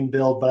my main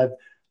build, but I've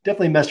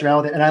definitely messed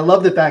around with it. And I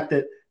love the fact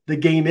that the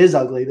game is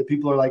ugly, that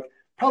people are like,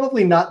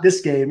 probably not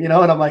this game, and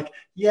I'm like,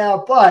 yeah,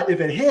 but if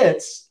it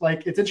hits,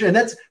 like, it's interesting.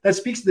 And that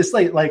speaks to the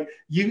slate. Like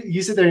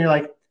you sit there and you're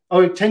like,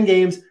 oh, 10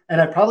 games,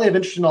 and I probably have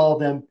interest in all of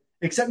them,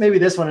 except maybe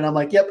this one. And I'm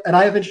like, yep, and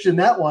I have interest in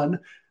that one.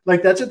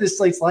 Like, that's what this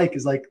slate's like,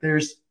 is like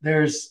there's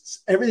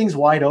everything's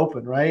wide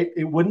open, right?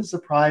 It wouldn't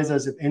surprise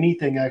us if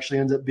anything actually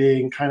ends up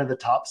being kind of the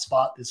top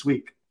spot this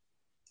week.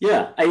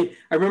 Yeah, I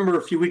remember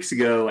a few weeks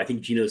ago, I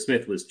think Geno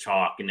Smith was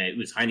chalk, and it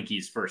was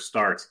Heineke's first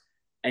start.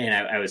 And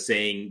I was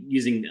saying,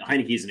 using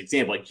Heineke as an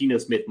example, like Geno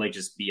Smith might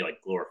just be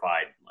like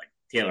glorified like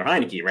Taylor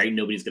Heineke, right?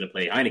 Nobody's going to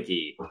play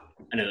Heineke.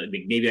 I know,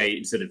 maybe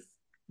instead of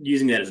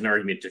using that as an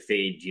argument to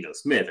fade Geno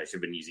Smith, I should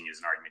have been using it as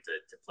an argument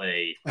to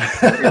play.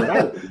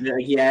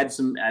 He adds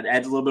a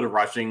little bit of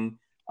rushing.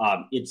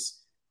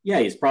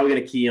 He's probably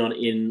going to key on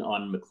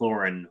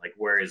McLaurin, like,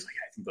 whereas like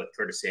I think like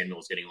Curtis Samuel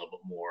is getting a little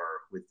bit more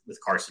with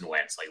Carson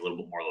Wentz, like a little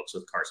bit more looks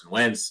with Carson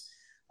Wentz.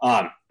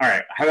 All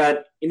right, how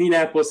about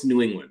Indianapolis and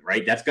New England?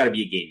 Right, that's got to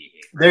be a game you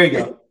hate. Right? There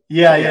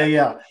you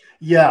go.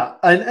 Yeah.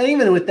 And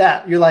even with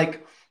that, you're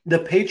like, the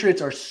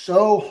Patriots are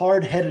so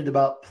hard-headed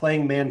about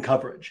playing man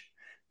coverage.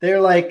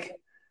 They're like,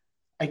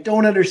 I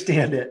don't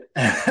understand it.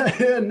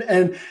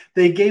 and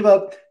they gave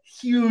up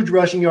huge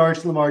rushing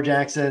yards to Lamar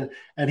Jackson.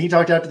 And he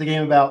talked after the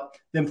game about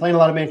them playing a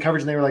lot of man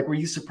coverage. And they were like, were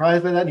you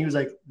surprised by that? And he was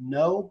like,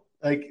 no,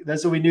 like,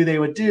 that's what we knew they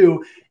would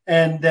do.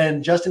 And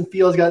then Justin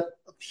Fields got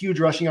huge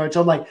rushing yards.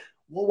 So I'm like,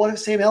 well, what if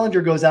Sam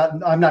Ehlinger goes out?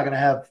 And I'm not going to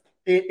have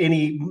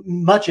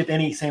much, if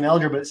any, Sam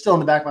Ehlinger, but it's still in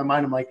the back of my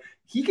mind. I'm like,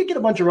 he could get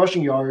a bunch of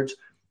rushing yards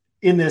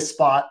in this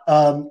spot.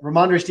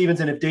 Ramondre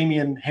Stevenson, if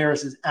Damian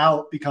Harris is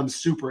out, becomes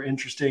super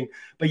interesting.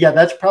 But yeah,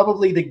 that's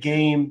probably the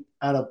game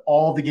out of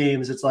all the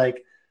games. It's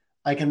like,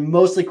 I can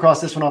mostly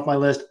cross this one off my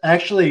list.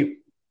 Actually,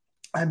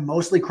 I'm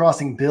mostly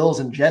crossing Bills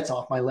and Jets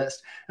off my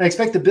list. And I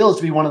expect the Bills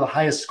to be one of the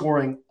highest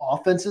scoring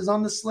offenses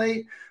on the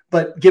slate,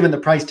 but given the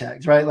price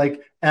tags, right?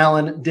 Like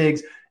Allen,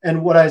 Diggs.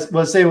 And what I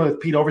was saying with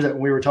Pete Overzet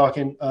when we were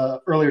talking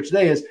earlier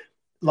today is,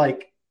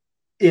 like,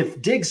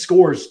 if Diggs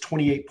scores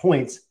 28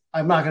 points,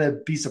 I'm not going to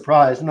be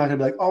surprised. I'm not going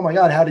to be like, oh my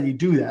God, how did he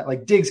do that?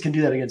 Like, Diggs can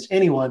do that against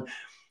anyone.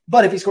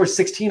 But if he scores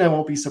 16, I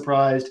won't be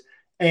surprised.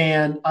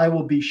 And I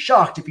will be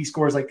shocked if he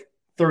scores like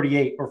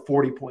 38 or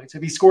 40 points.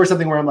 If he scores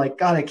something where I'm like,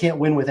 God, I can't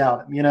win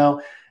without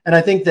him, And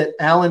I think that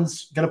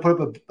Allen's going to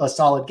put up a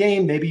solid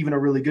game, maybe even a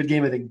really good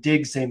game. I think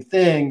Diggs, same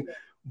thing.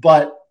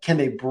 But can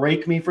they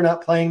break me for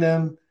not playing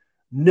them?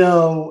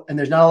 No. And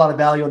there's not a lot of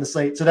value on the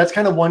slate. So that's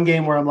kind of one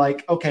game where I'm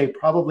like, okay,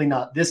 probably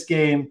not this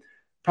game.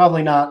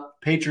 Probably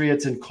not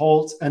Patriots and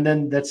Colts. And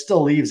then that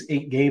still leaves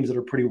 8 games that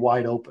are pretty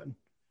wide open.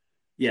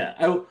 Yeah,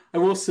 I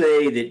will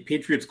say that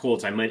Patriots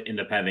Colts, I might end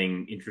up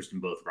having interest in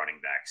both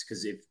running backs,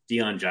 because if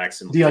Deion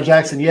Jackson, yeah,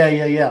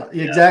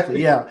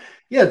 exactly, yeah,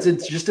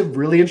 it's just a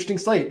really interesting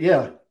slate,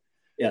 yeah.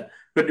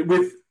 But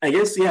with, I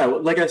guess,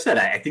 like I said,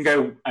 I think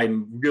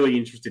I'm really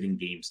interested in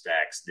game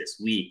stacks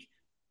this week,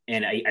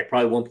 and I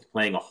probably won't be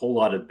playing a whole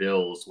lot of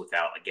Bills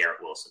without a Garrett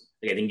Wilson.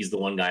 Like, I think he's the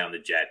one guy on the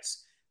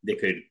Jets that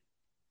could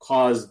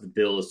cause the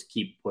Bills to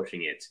keep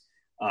pushing it.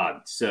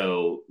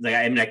 So, like,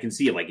 I mean, I can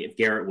see it. Like, if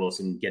Garrett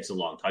Wilson gets a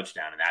long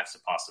touchdown, and that's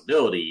a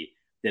possibility,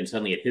 then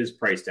suddenly at his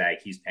price tag,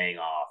 he's paying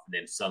off. And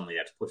then suddenly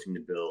that's pushing the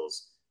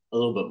Bills a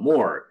little bit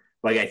more.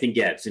 Like, I think,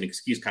 it's an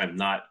excuse kind of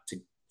not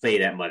to play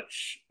that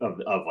much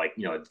of like,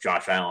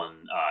 Josh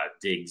Allen,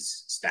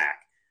 Diggs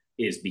stack,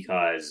 is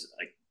because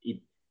like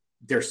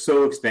they're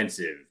so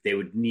expensive. They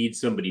would need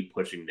somebody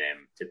pushing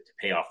them to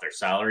pay off their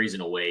salaries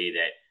in a way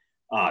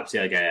that,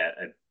 say, like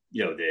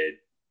the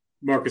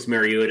Marcus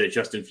Mariota,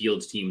 Justin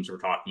Fields teams we're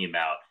talking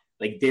about,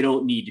 like, they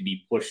don't need to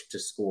be pushed to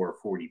score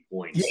 40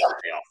 points to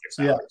pay off their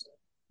salaries.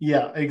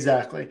 Yeah,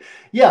 exactly.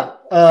 Yeah.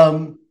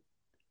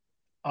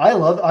 I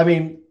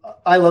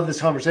love this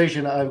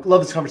conversation. I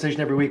love this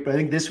conversation every week, but I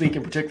think this week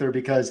in particular,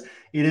 because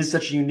it is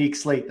such a unique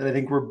slate, that I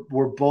think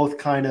we're both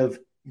kind of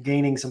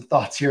gaining some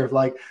thoughts here of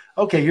like,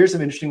 okay, here's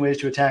some interesting ways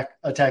to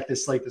attack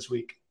this slate this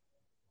week.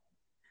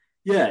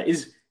 Yeah.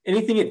 Is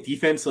anything at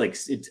defense, like,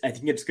 I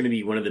think it's going to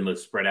be one of the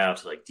most spread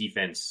out like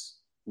defense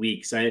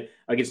weeks.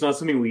 It's not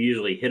something we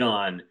usually hit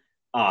on.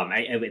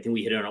 I think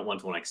we hit on it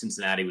once when like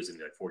Cincinnati was in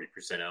the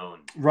 40%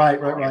 owned.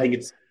 Right. I think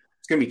it's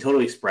going to be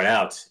totally spread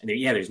out. And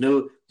there's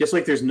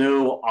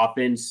no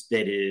offense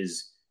that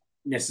is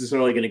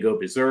necessarily going to go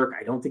berserk.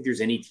 I don't think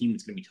there's any team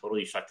that's going to be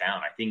totally shut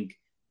down. I think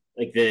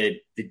like the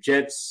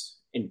Jets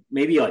and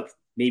maybe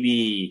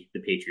the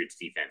Patriots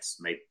defense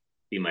might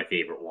be my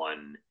favorite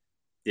one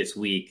this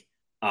week.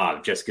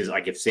 Just because,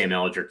 like, if Sam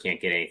Ehlinger can't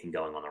get anything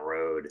going on the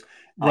road,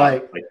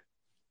 right?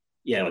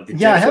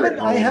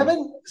 I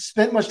haven't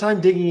spent much time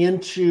digging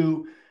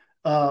into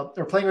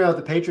or playing around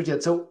with the Patriots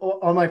yet. So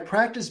on my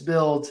practice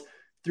builds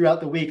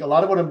throughout the week, a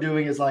lot of what I'm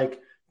doing is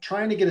like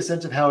trying to get a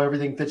sense of how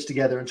everything fits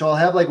together. And so I'll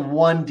have like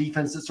one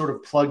defense that's sort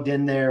of plugged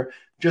in there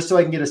just so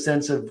I can get a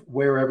sense of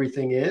where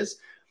everything is.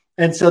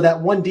 And so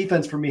that one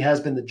defense for me has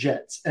been the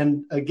Jets.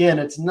 And again,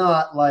 it's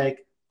not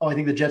like, oh, I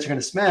think the Jets are going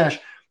to smash,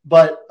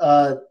 but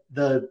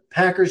the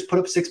Packers put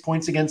up 6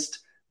 points against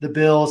the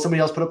Bills. Somebody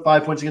else put up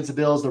 5 points against the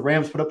Bills. The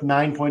Rams put up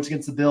 9 points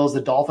against the Bills.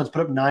 The Dolphins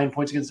put up 9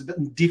 points against the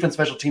defense,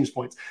 special teams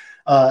points.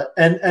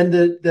 And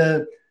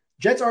the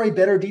Jets are a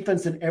better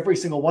defense than every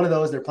single one of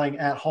those. They're playing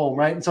at home,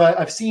 right? And so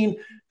I've seen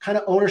kind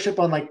of ownership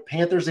on like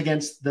Panthers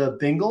against the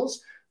Bengals,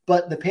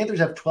 but the Panthers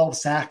have 12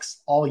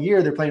 sacks all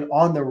year. They're playing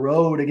on the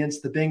road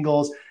against the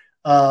Bengals.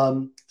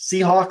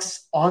 Seahawks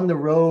on the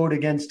road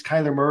against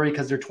Kyler Murray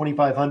because they're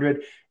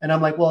 2,500. And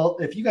I'm like, well,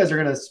 if you guys are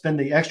going to spend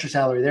the extra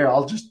salary there,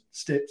 I'll just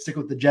stick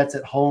with the Jets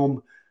at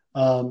home.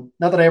 Not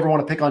that I ever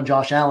want to pick on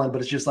Josh Allen,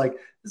 but it's just like,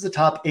 this is a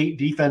top 8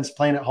 defense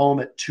playing at home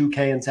at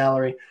 $2K in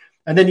salary.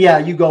 And then, yeah,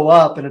 you go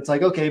up and it's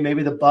like, okay,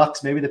 maybe the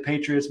Bucks, maybe the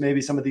Patriots,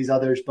 maybe some of these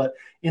others. But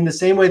in the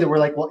same way that we're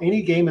like, well,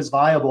 any game is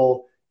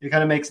viable, it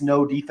kind of makes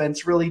no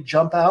defense really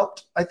jump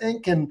out, I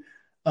think. And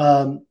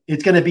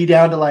it's going to be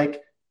down to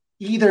like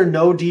either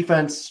no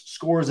defense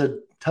scores a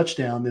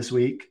touchdown this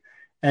week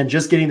and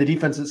just getting the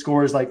defense that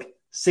scores like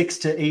 6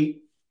 to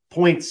 8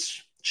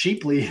 points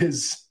cheaply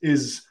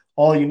is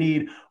all you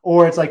need,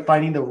 or it's like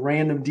finding the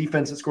random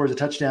defense that scores a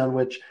touchdown,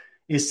 which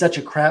is such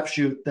a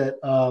crapshoot that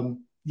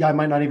I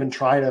might not even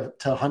try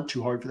to hunt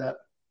too hard for that.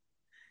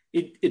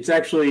 It's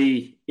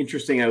actually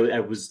interesting. I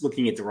was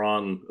looking at the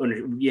wrong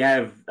ownership. You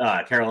have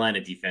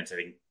Carolina defense, I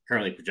think,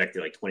 currently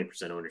projected like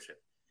 20% ownership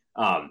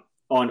on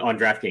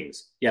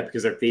DraftKings. Yeah,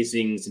 because they're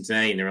facing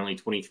Cincinnati and they're only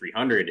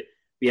 2,300. But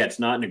yeah, it's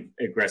not an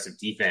aggressive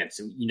defense.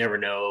 So you never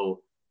know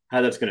how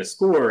that's going to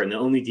score. And the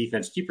only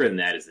defense cheaper than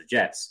that is the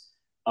Jets.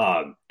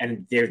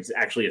 And there's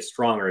actually a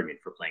strong argument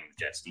for playing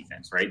the Jets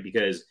defense, right?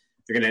 Because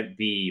they're going to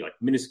be like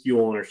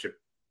minuscule ownership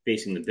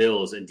facing the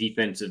Bills, and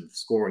defensive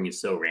scoring is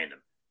so random.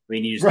 I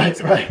mean, you just need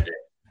somebody to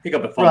pick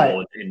up a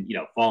fumble and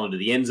fall into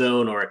the end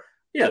zone, or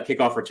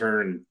kickoff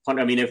return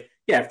punt. I mean,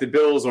 if the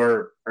Bills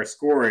are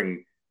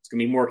scoring, it's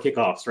gonna be more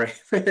kickoffs, right?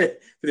 For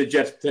the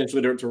Jets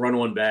potentially to run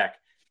one back.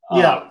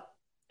 They're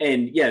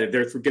going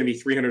to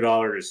be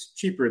 $300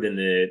 cheaper than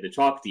the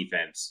chalk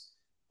defense.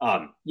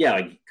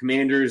 Like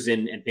Commanders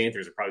and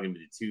Panthers are probably going to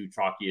be the two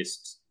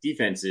chalkiest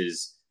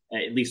defenses,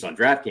 at least on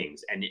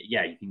DraftKings. And you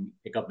can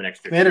pick up an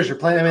extra. Commanders are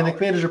playing. I mean, the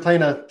Commanders are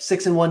playing a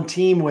 6-1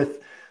 team with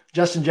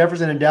Justin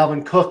Jefferson and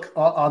Dalvin Cook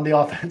on the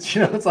offense.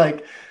 It's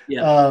like,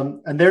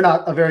 and they're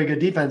not a very good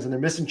defense, and they're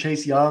missing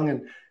Chase Young.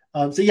 And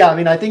I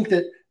mean, I think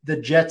that the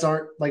Jets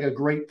aren't like a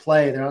great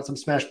play. They're not some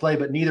smash play,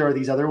 but neither are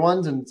these other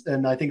ones.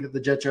 And I think that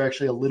the Jets are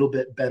actually a little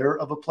bit better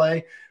of a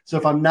play. So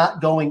if I'm not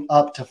going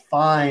up to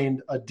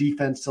find a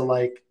defense to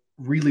like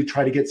really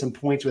try to get some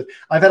points with,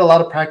 I've had a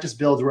lot of practice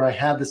builds where I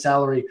have the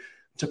salary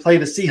to play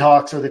the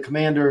Seahawks or the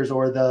Commanders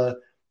or the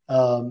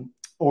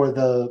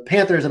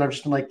Panthers. And I've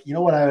just been like, you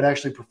know what? I would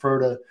actually prefer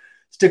to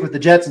stick with the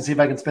Jets and see if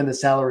I can spend the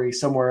salary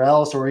somewhere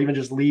else, or even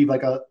just leave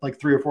like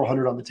 300 or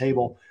 400 on the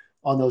table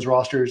on those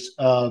rosters.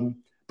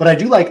 But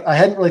I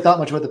hadn't really thought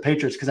much about the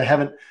Patriots because I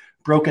haven't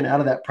broken out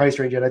of that price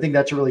range yet. I think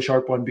that's a really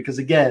sharp one because,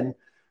 again,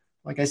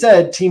 like I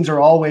said, teams are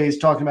always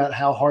talking about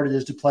how hard it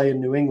is to play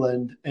in New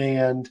England.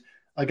 And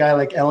a guy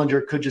like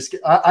Ellinger could just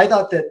 – I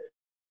thought that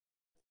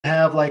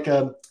have like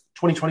a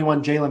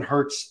 2021 Jalen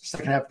Hurts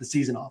second half of the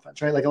season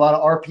offense, right? Like a lot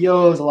of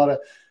RPOs, a lot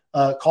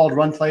of called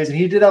run plays. And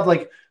he did have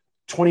like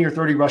 20 or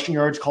 30 rushing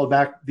yards called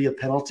back via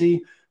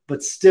penalty.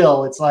 But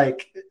still, it's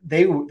like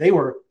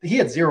he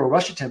had 0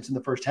 rush attempts in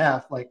the first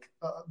half, like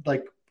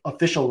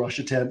official rush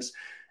attempts.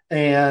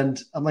 And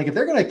I'm like, if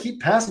they're going to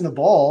keep passing the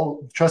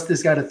ball, trust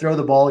this guy to throw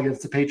the ball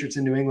against the Patriots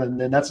in New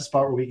England, then that's a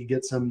spot where we could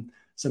get some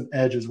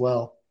edge as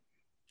well.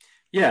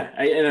 Yeah,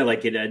 I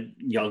like it. A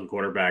young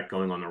quarterback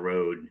going on the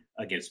road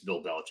against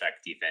Bill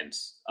Belichick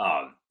defense.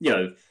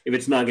 If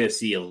it's not going to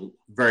see a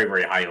very,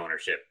 very high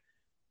ownership,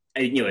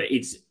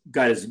 it's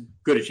got as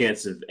good a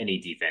chance of any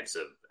defense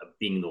of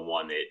being the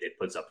one that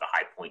puts up the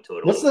high point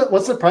total.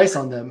 What's the price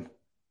on them?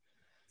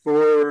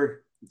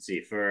 For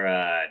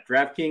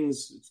DraftKings,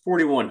 it's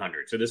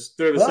 4,100. So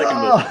they're the second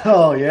most.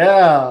 Oh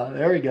yeah,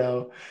 there we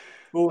go.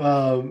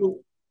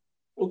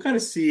 We'll kind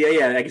of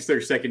see. I guess they're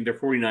second. They're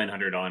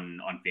 4,900 on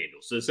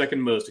FanDuel. So the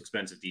second most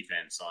expensive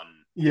defense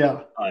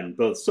on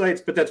both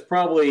sites. But that's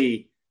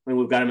probably when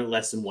we've got them at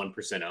less than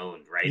 1%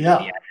 owned, right? Yeah,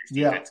 the average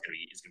defense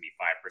is going to be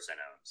 5%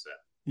 owned. So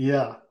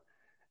yeah,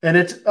 and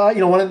it's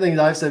one of the things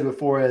I've said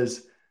before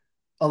is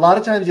a lot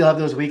of times you'll have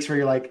those weeks where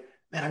you're like,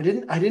 man, I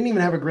didn't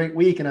even have a great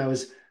week, and I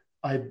was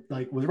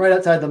right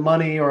outside the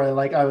money, or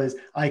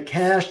I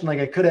cashed and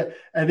I could have,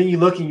 and then you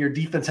look and your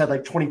defense had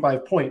like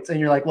 25 points and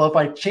you're like, well, if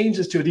I change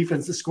this to a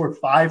defense that scored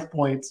 5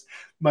 points,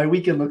 my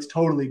weekend looks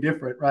totally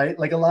different, right?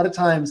 Like a lot of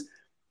times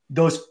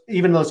those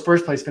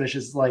first place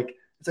finishes, it's like,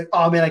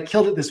 oh man, I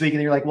killed it this week.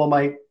 And you're like, well,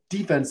 my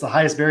defense, the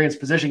highest variance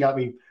position got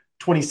me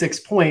 26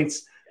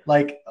 points.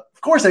 Like,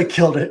 of course I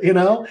killed it,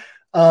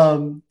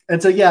 And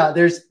so, yeah,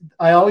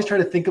 I always try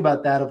to think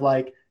about that of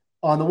like,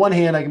 on the one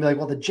hand, I can be like,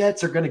 well, the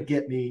Jets are going to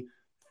get me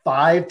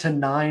 5 to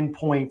 9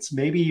 points,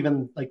 maybe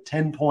even like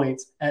 10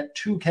 points at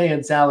 2K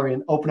in salary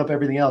and open up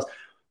everything else.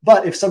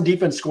 But if some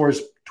defense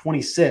scores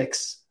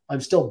 26,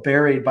 I'm still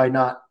buried by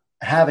not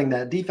having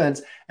that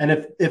defense. And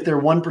if they're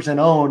 1%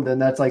 owned, then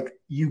that's like,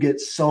 you get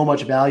so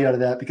much value out of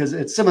that, because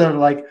it's similar to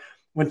like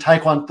when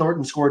Tyquan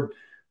Thornton scored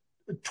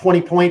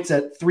 20 points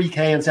at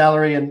 3K in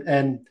salary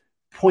and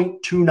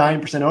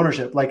 0.29%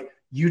 ownership. Like,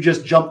 you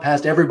just jump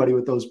past everybody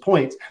with those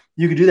points.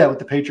 You could do that with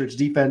the Patriots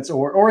defense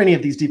or any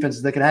of these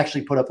defenses that can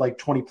actually put up like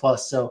 20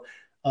 plus. So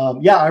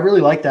yeah, I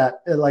really like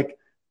that. Like,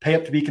 pay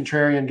up to be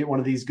contrarian, get one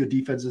of these good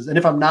defenses. And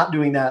if I'm not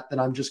doing that, then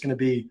I'm going to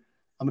be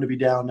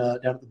down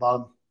at the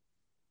bottom.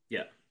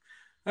 Yeah.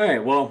 All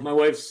right. Well, my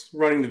wife's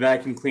running the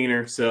vacuum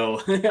cleaner, so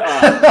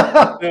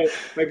might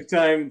be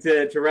time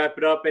to wrap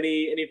it up.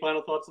 Any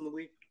final thoughts on the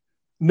week?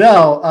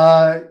 No,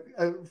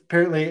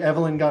 apparently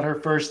Evelyn got her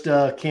first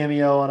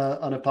cameo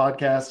on a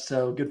podcast,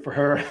 so good for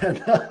her.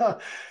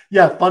 And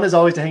yeah, fun as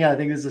always to hang out. I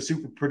think this is a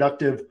super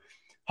productive.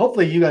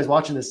 Hopefully, you guys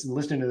watching this and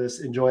listening to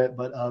this enjoy it.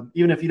 But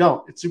even if you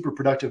don't, it's super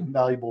productive and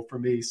valuable for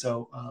me.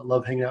 So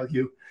love hanging out with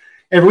you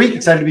every week.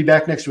 Excited to be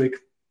back next week.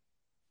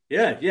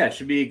 Yeah,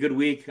 should be a good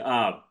week.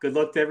 Good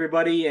luck to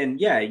everybody, and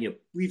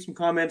leave some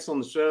comments on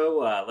the show.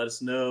 Let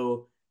us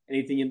know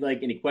anything you'd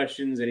like, any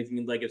questions, anything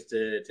you'd like us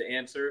to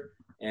answer.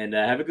 And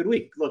have a good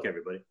week. Good luck,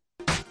 everybody.